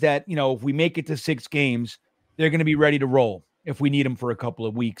guys that, if we make it to 6 games, they're going to be ready to roll if we need them for a couple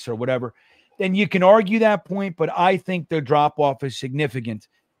of weeks or whatever, then you can argue that point. But I think the drop-off is significant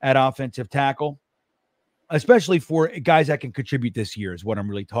at offensive tackle, especially for guys that can contribute this year is what I'm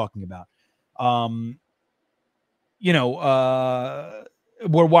really talking about.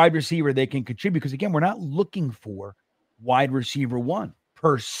 Where wide receiver, they can contribute. Because, again, we're not looking for wide receiver 1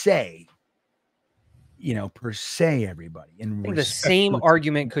 per se. Everybody. I think the same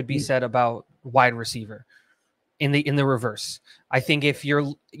argument could be said about wide receiver. In the reverse, I think if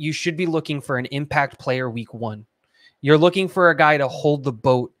you should be looking for an impact player week 1. You're looking for a guy to hold the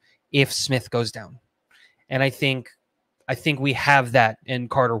boat if Smith goes down. And I think we have that in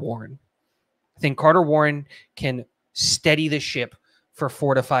Carter Warren. I think Carter Warren can steady the ship for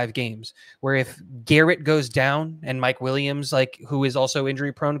 4 to 5 games, where if Garrett goes down and Mike Williams, who is also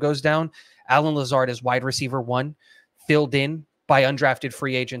injury prone, goes down, Alan Lazard is wide receiver 1, filled in by undrafted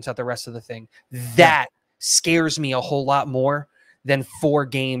free agents at the rest of the thing. That scares me a whole lot more than 4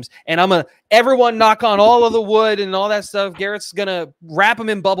 games. And everyone knock on all of the wood and all that stuff. Garrett's going to wrap him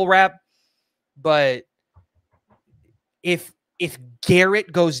in bubble wrap. But if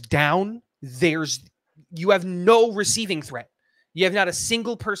Garrett goes down, you have no receiving threat. You have not a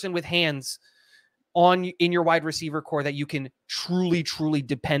single person with hands in your wide receiver core that you can truly, truly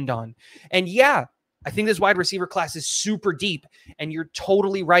depend on. And I think this wide receiver class is super deep, and you're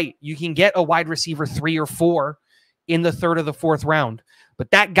totally right. You can get a wide receiver 3 or 4 in the 3rd or the 4th round, but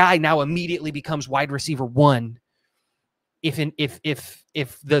that guy now immediately becomes wide receiver 1 if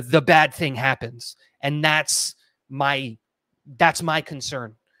the bad thing happens, and that's my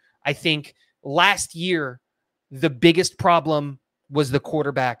concern. I think last year the biggest problem was the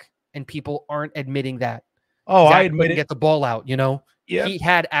quarterback, and people aren't admitting that. Oh, Zach I admit it. Get the ball out. Yeah. He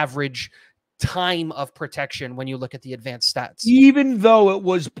had average time of protection when you look at the advanced stats. Even though it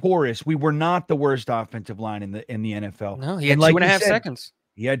was porous, we were not the worst offensive line in the NFL. No, he had 2.5 seconds.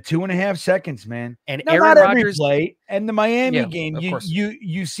 He had 2.5 seconds, man. And now, Aaron not every Rodgers play. And the Miami game, of course.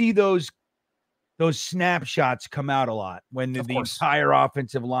 you see those snapshots come out a lot when the entire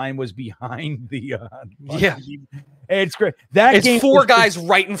offensive line was behind the it's great. It's game 4 guys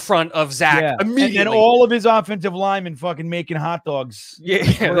right in front of Zach immediately. And all of his offensive linemen fucking making hot dogs.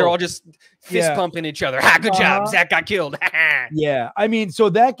 They're all just fist pumping each other. Good job. Zach got killed. I mean, so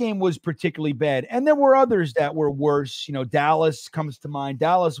that game was particularly bad. And there were others that were worse. You know, Dallas comes to mind.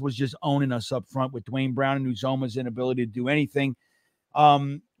 Dallas was just owning us up front with Dwayne Brown and Uzoma's inability to do anything.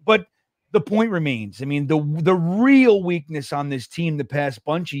 But the point remains. I mean, the real weakness on this team the past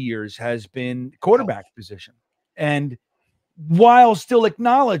bunch of years has been quarterback position. And while still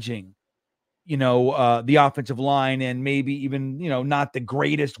acknowledging, the offensive line and maybe even, not the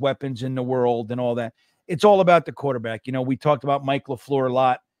greatest weapons in the world and all that, it's all about the quarterback. We talked about Mike LaFleur a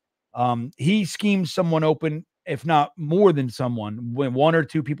lot. He schemes someone open, if not more than someone, when 1 or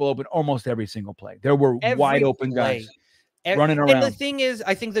 2 people open almost every single play. There were wide open guys running around. And the thing is,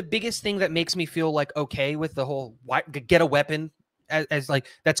 I think the biggest thing that makes me feel like okay with the whole get a weapon as like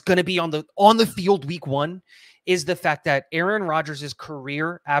that's going to be on the field week 1 is the fact that Aaron Rodgers'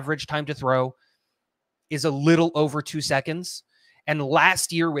 career average time to throw is a little over 2 seconds. And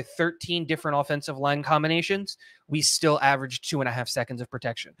last year with 13 different offensive line combinations, we still averaged 2.5 seconds of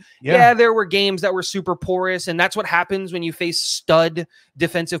protection. Yeah, there were games that were super porous. And that's what happens when you face stud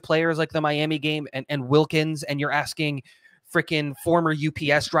defensive players like the Miami game and Wilkins, and you're asking freaking former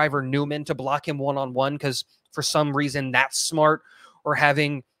UPS driver Newman to block him one-on-one because for some reason that's smart, or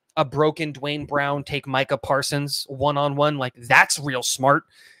having a broken Dwayne Brown take Micah Parsons one-on-one. Like that's real smart.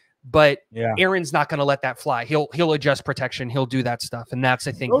 But Aaron's not going to let that fly. He'll adjust protection. He'll do that stuff. And that's,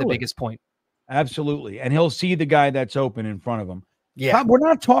 I think, the biggest point. Absolutely. And he'll see the guy that's open in front of him. Yeah. We're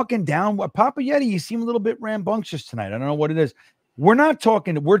not talking down. Papa Yeti, you seem a little bit rambunctious tonight. I don't know what it is. We're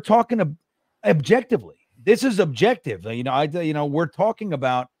talking objectively. This is objective. We're talking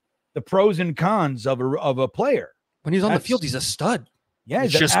about the pros and cons of a player. When he's on the field, he's a stud. Yeah,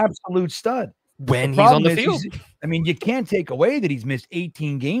 he's an absolute stud. When he's on the field. I mean, you can't take away that he's missed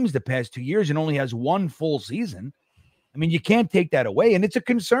 18 games the past 2 years and only has 1 full season. I mean, you can't take that away, and it's a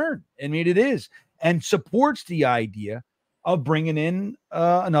concern. I mean, it is, and supports the idea of bringing in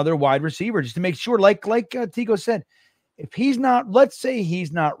another wide receiver just to make sure, like Tigo said, if he's not, let's say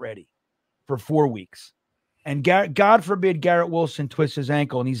he's not ready for 4 weeks, and God forbid Garrett Wilson twists his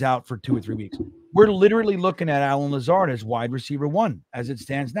ankle and he's out for 2 or 3 weeks. We're literally looking at Allen Lazard as wide receiver 1 as it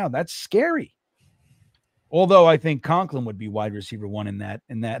stands now. That's scary. Although I think Conklin would be wide receiver 1 in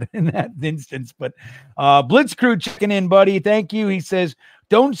that instance. But Blitz Crew checking in, buddy. Thank you. He says,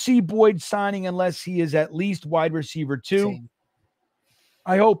 don't see Boyd signing unless he is at least wide receiver 2. Same.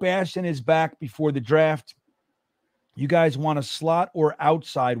 I hope Ashton is back before the draft. You guys want a slot or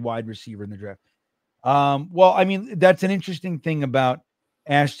outside wide receiver in the draft? Well, I mean, that's an interesting thing about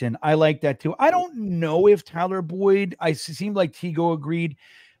Ashton. I like that too. I don't know if Tyler Boyd, I seem like Tigo agreed.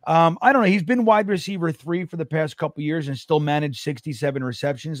 I don't know. He's been wide receiver 3 for the past couple years and still managed 67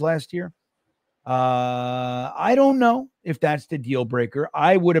 receptions last year. I don't know if that's the deal breaker.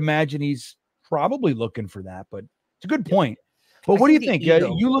 I would imagine he's probably looking for that, but it's a good point. But what do you think?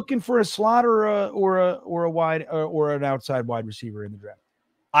 Are you looking for a slot or a wide or an outside wide receiver in the draft?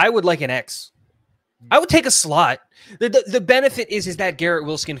 I would like an X. I would take a slot. The benefit is that Garrett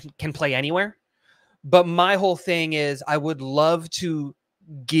Wilson can play anywhere. But my whole thing is I would love to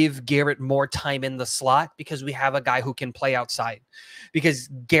give Garrett more time in the slot because we have a guy who can play outside. Because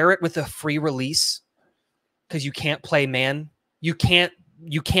Garrett with a free release, because you can't play man, you can't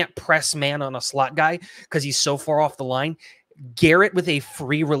press man on a slot guy because he's so far off the line. Garrett with a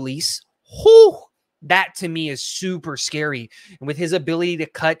free release, that to me is super scary. And with his ability to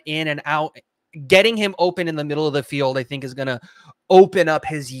cut in and out, getting him open in the middle of the field, I think is going to open up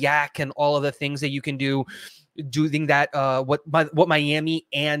his yak and all of the things that you can do. Doing that, what Miami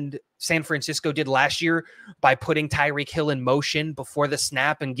and San Francisco did last year by putting Tyreek Hill in motion before the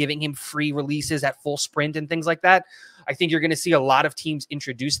snap and giving him free releases at full sprint and things like that. I think you're going to see a lot of teams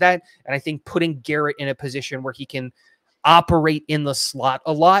introduce that. And I think putting Garrett in a position where he can operate in the slot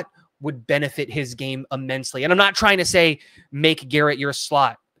a lot would benefit his game immensely. And I'm not trying to say make Garrett your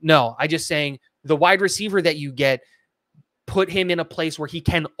slot. No, I just saying the wide receiver that you get, put him in a place where he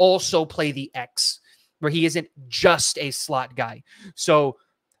can also play the X, where he isn't just a slot guy. So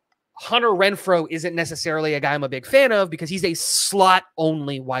Hunter Renfrow isn't necessarily a guy I'm a big fan of because he's a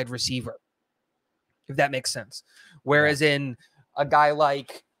slot-only wide receiver, if that makes sense. Whereas in a guy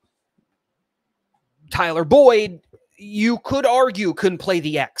like Tyler Boyd, you could argue couldn't play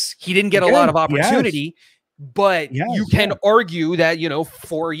the X. He didn't get a lot of opportunity, but you can argue that,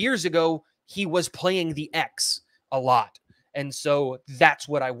 4 years ago, he was playing the X a lot. And so that's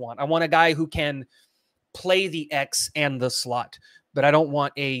what I want. I want a guy who can play the X and the slot, but I don't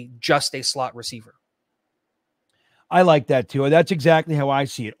want just a slot receiver. I like that too. That's exactly how I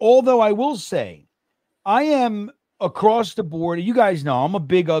see it. Although I will say, I am across the board. You guys know I'm a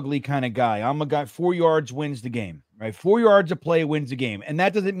big, ugly kind of guy. I'm a guy, 4 yards wins the game, right? 4 yards of play wins the game. And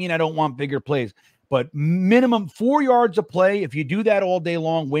that doesn't mean I don't want bigger plays, but minimum 4 yards of play, if you do that all day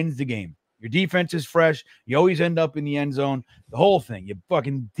long, wins the game. Your defense is fresh. You always end up in the end zone. The whole thing. You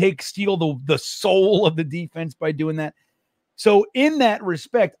fucking steal the soul of the defense by doing that. So in that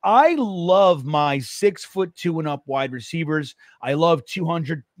respect, I love my 6'2" and up wide receivers. I love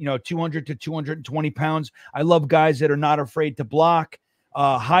 200 to 220 pounds. I love guys that are not afraid to block,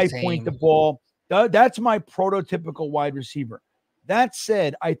 high point the ball. That's my prototypical wide receiver. That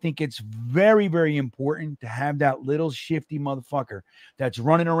said, I think it's very, very important to have that little shifty motherfucker that's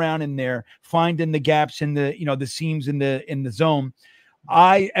running around in there, finding the gaps in the, the seams in the zone.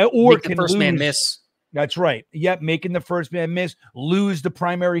 Make the first man miss. That's right. Yep, making the first man miss, lose the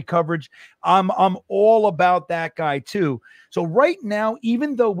primary coverage. I'm all about that guy too. So right now,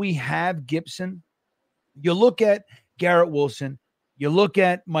 even though we have Gibson, you look at Garrett Wilson, you look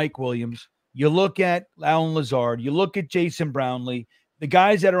at Mike Williams, you look at Alan Lazard, you look at Jason Brownlee, the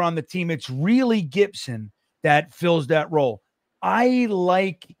guys that are on the team, it's really Gibson that fills that role. I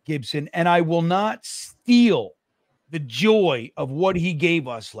like Gibson, and I will not steal the joy of what he gave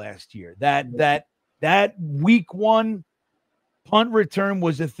us last year. That week 1 punt return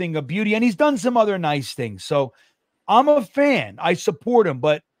was a thing of beauty, and he's done some other nice things. So I'm a fan. I support him,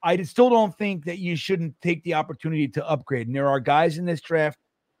 but I still don't think that you shouldn't take the opportunity to upgrade. And there are guys in this draft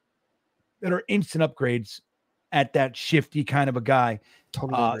that are instant upgrades at that shifty kind of a guy.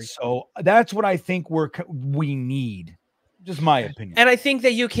 Totally. So that's what I think we need. Just my opinion. And I think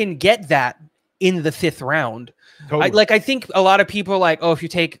that you can get that in the 5th round. Totally. I think a lot of people are like, oh, if you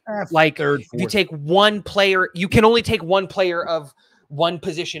take third, if you take one player, you can only take one player of one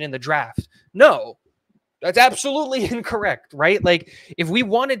position in the draft. No, that's absolutely incorrect, right? Like if we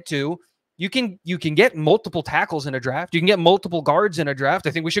wanted to, you can get multiple tackles in a draft. You can get multiple guards in a draft.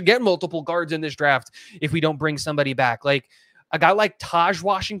 I think we should get multiple guards in this draft if we don't bring somebody back. Like a guy like Taj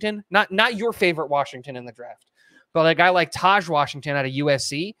Washington, not your favorite Washington in the draft, but a guy like Taj Washington out of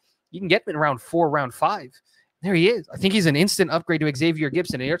USC, you can get him in round 4, round 5. There he is. I think he's an instant upgrade to Xavier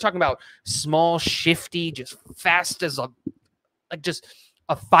Gibson. And you're talking about small, shifty, just fast as just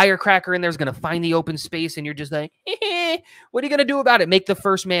a firecracker in there is going to find the open space. And you're just like, what are you going to do about it? Make the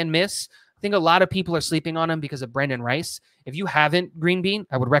first man miss. I think a lot of people are sleeping on him because of Brendan Rice. If you haven't, Green Bean,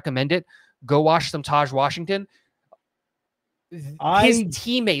 I would recommend it. Go watch some Taj Washington. His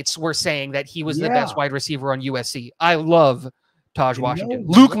teammates were saying that he was the best wide receiver on USC. I love Taj Washington.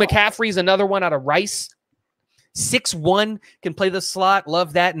 Luke McCaffrey is another one out of Rice. 6'1", can play the slot.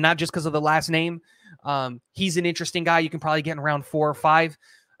 Love that. Not just because of the last name. He's an interesting guy. You can probably get in round 4 or 5.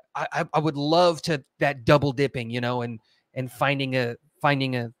 I would love that double dipping, and finding a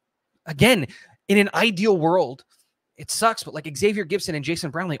again, in an ideal world, it sucks, but like Xavier Gibson and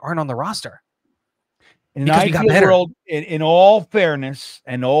Jason Brownlee aren't on the roster. In an ideal world, in all fairness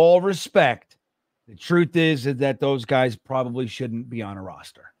and all respect, the truth is that those guys probably shouldn't be on a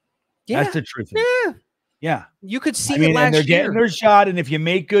roster. Yeah. That's the truth. Yeah. You could see it last year. And they're getting their shot, and if you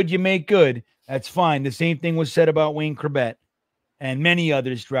make good, you make good. That's fine. The same thing was said about Wayne Corbett and many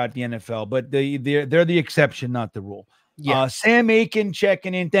others throughout the NFL, but they're the exception, not the rule. Yeah. Sam Aiken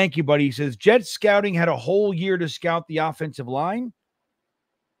checking in. Thank you, buddy. He says, Jets scouting had a whole year to scout the offensive line.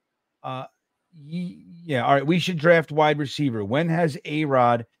 Yeah. All right. We should draft wide receiver. When has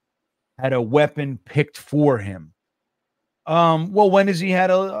A-Rod had a weapon picked for him? Well, when has he had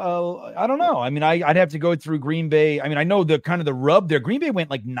I don't know. I mean, I'd have to go through Green Bay. I mean, I know the kind of the rub there. Green Bay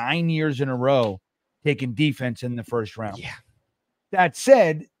went like 9 years in a row taking defense in the first round. Yeah. That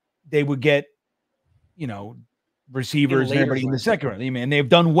said, they would get, receivers and everybody in the second round. I mean, and they've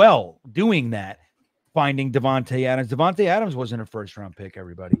done well doing that, finding Devontae Adams. Devontae Adams wasn't a first round pick,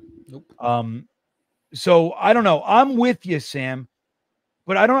 everybody. Nope. So I don't know. I'm with you, Sam.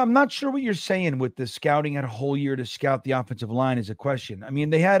 But I'm not sure what you're saying with the scouting at a whole year to scout the offensive line is a question. I mean,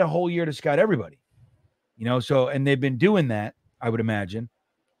 they had a whole year to scout everybody, and they've been doing that, I would imagine.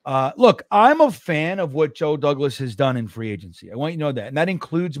 Look, I'm a fan of what Joe Douglas has done in free agency. I want you to know that. And that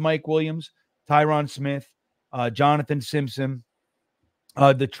includes Mike Williams, Tyron Smith, Jonathan Simpson,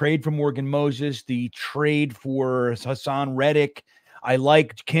 the trade for Morgan Moses, the trade for Hassan Reddick. I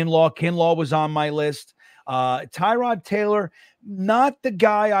liked Kinlaw. Kinlaw was on my list. Tyrod Taylor, not the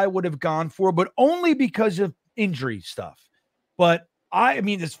guy I would have gone for, but only because of injury stuff. But I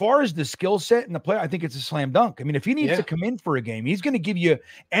mean, as far as the skill set and the player, I think it's a slam dunk. I mean, if he needs to come in for a game, he's going to give you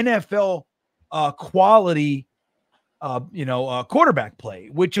NFL quality, quarterback play,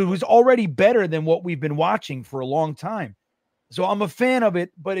 which was already better than what we've been watching for a long time. So I'm a fan of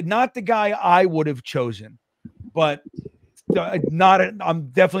it, but not the guy I would have chosen. But I'm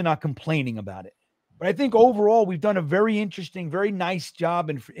definitely not complaining about it. But I think overall we've done a very interesting, very nice job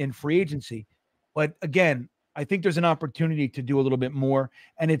in free agency. But again, I think there's an opportunity to do a little bit more,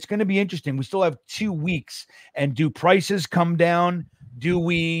 and it's going to be interesting. We still have 2 weeks, and do prices come down? Do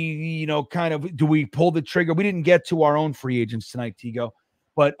we, do we pull the trigger? We didn't get to our own free agents tonight, Tigo,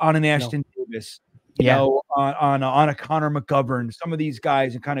 but on an Ashton Davis, on a Connor McGovern, some of these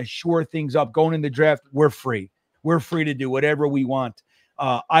guys, and kind of shore things up going in the draft. We're free. We're free to do whatever we want.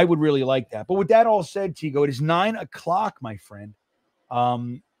 I would really like that. But with that all said, Tigo, it is 9:00, my friend.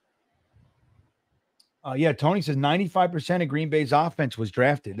 Tony says 95% of Green Bay's offense was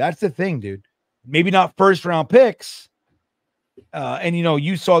drafted. That's the thing, dude. Maybe not first-round picks. And,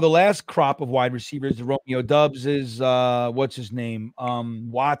 you saw the last crop of wide receivers, the Romeo Dubs is, what's his name?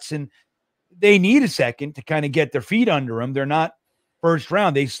 Watson. They need a second to kind of get their feet under them. They're not first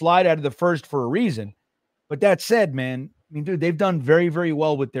round. They slide out of the first for a reason. But that said, man, I mean, dude, they've done very, very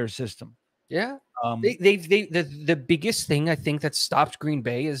well with their system. Yeah. The biggest thing I think that stopped Green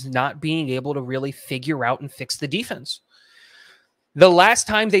Bay is not being able to really figure out and fix the defense. The last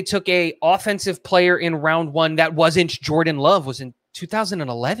time they took a offensive player in round 1 that wasn't Jordan Love was in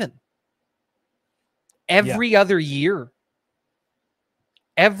 2011. Every other year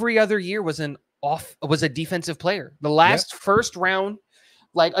was a defensive player. The last first round,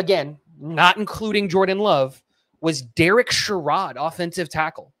 like again, not including Jordan Love, was Derek Sherrod, offensive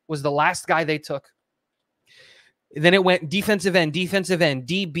tackle, was the last guy they took. Then it went defensive end,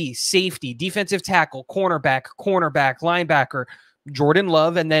 DB, safety, defensive tackle, cornerback, linebacker, Jordan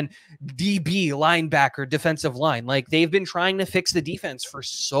Love, and then DB, linebacker, defensive line. Like, they've been trying to fix the defense for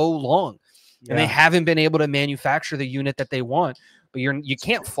so long, and they haven't been able to manufacture the unit that they want. But you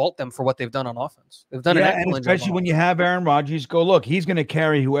can't fault them for what they've done on offense. They've done an excellent job. Especially when you have Aaron Rodgers, go, look, he's going to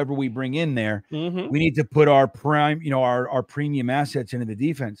carry whoever we bring in there. We need to put our our premium assets into the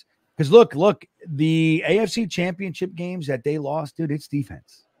defense. Because look, the AFC Championship games that they lost, dude, it's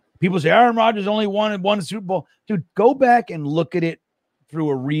defense. People say Aaron Rodgers only won a Super Bowl. Dude, go back and look at it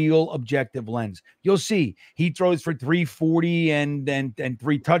through a real objective lens. You'll see he throws for 340 and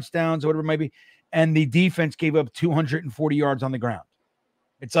 3 touchdowns or whatever it might be. And the defense gave up 240 yards on the ground.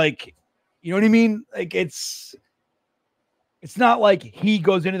 It's like, you know what I mean? Like, it's not like he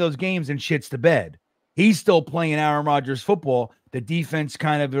goes into those games and shits the bed. He's still playing Aaron Rodgers football. The defense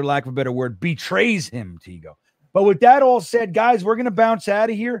kind of, for lack of a better word, betrays him, Tigo. But with that all said, guys, we're going to bounce out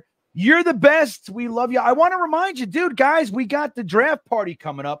of here. You're the best. We love you. I want to remind you, dude, guys, we got the draft party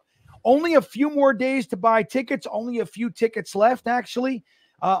coming up. Only a few more days to buy tickets. Only a few tickets left, actually.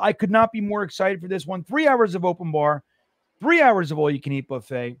 I could not be more excited for this one. 3 hours of open bar, 3 hours of all-you-can-eat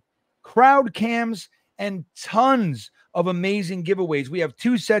buffet, crowd cams, and tons of amazing giveaways. We have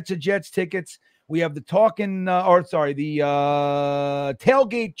 2 sets of Jets tickets. We have the Tailgate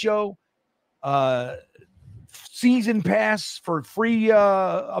Joe season pass for free,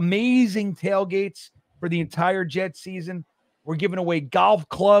 amazing tailgates for the entire Jets season. We're giving away golf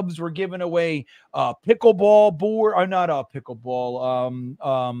clubs. We're giving away pickleball board, or not a pickleball,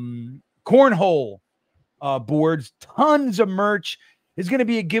 cornhole boards. Tons of merch. There's going to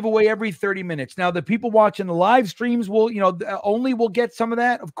be a giveaway every 30 minutes. Now, the people watching the live streams will, only will get some of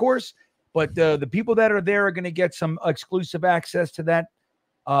that, of course. But the people that are there are going to get some exclusive access to that,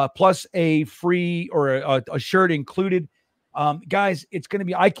 plus a free or a shirt included. Guys, it's going to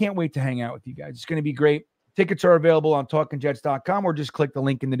be, I can't wait to hang out with you guys. It's going to be great. Tickets are available on talkingjets.com, or just click the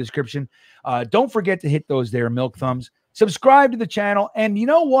link in the description. Don't forget to hit those there milk thumbs. Subscribe to the channel. And you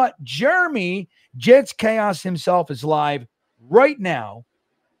know what? Jeremy, Jets Chaos himself, is live right now.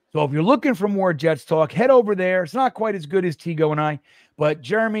 So if you're looking for more Jets talk, head over there. It's not quite as good as Tigo and I, but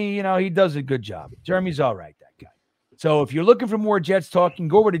Jeremy, he does a good job. Jeremy's all right, that guy. So if you're looking for more Jets talk, you can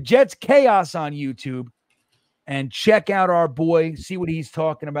go over to Jets Chaos on YouTube and check out our boy, see what he's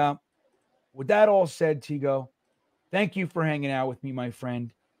talking about. With that all said, Tigo, thank you for hanging out with me, my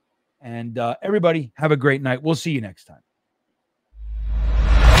friend. And everybody, have a great night. We'll see you next time.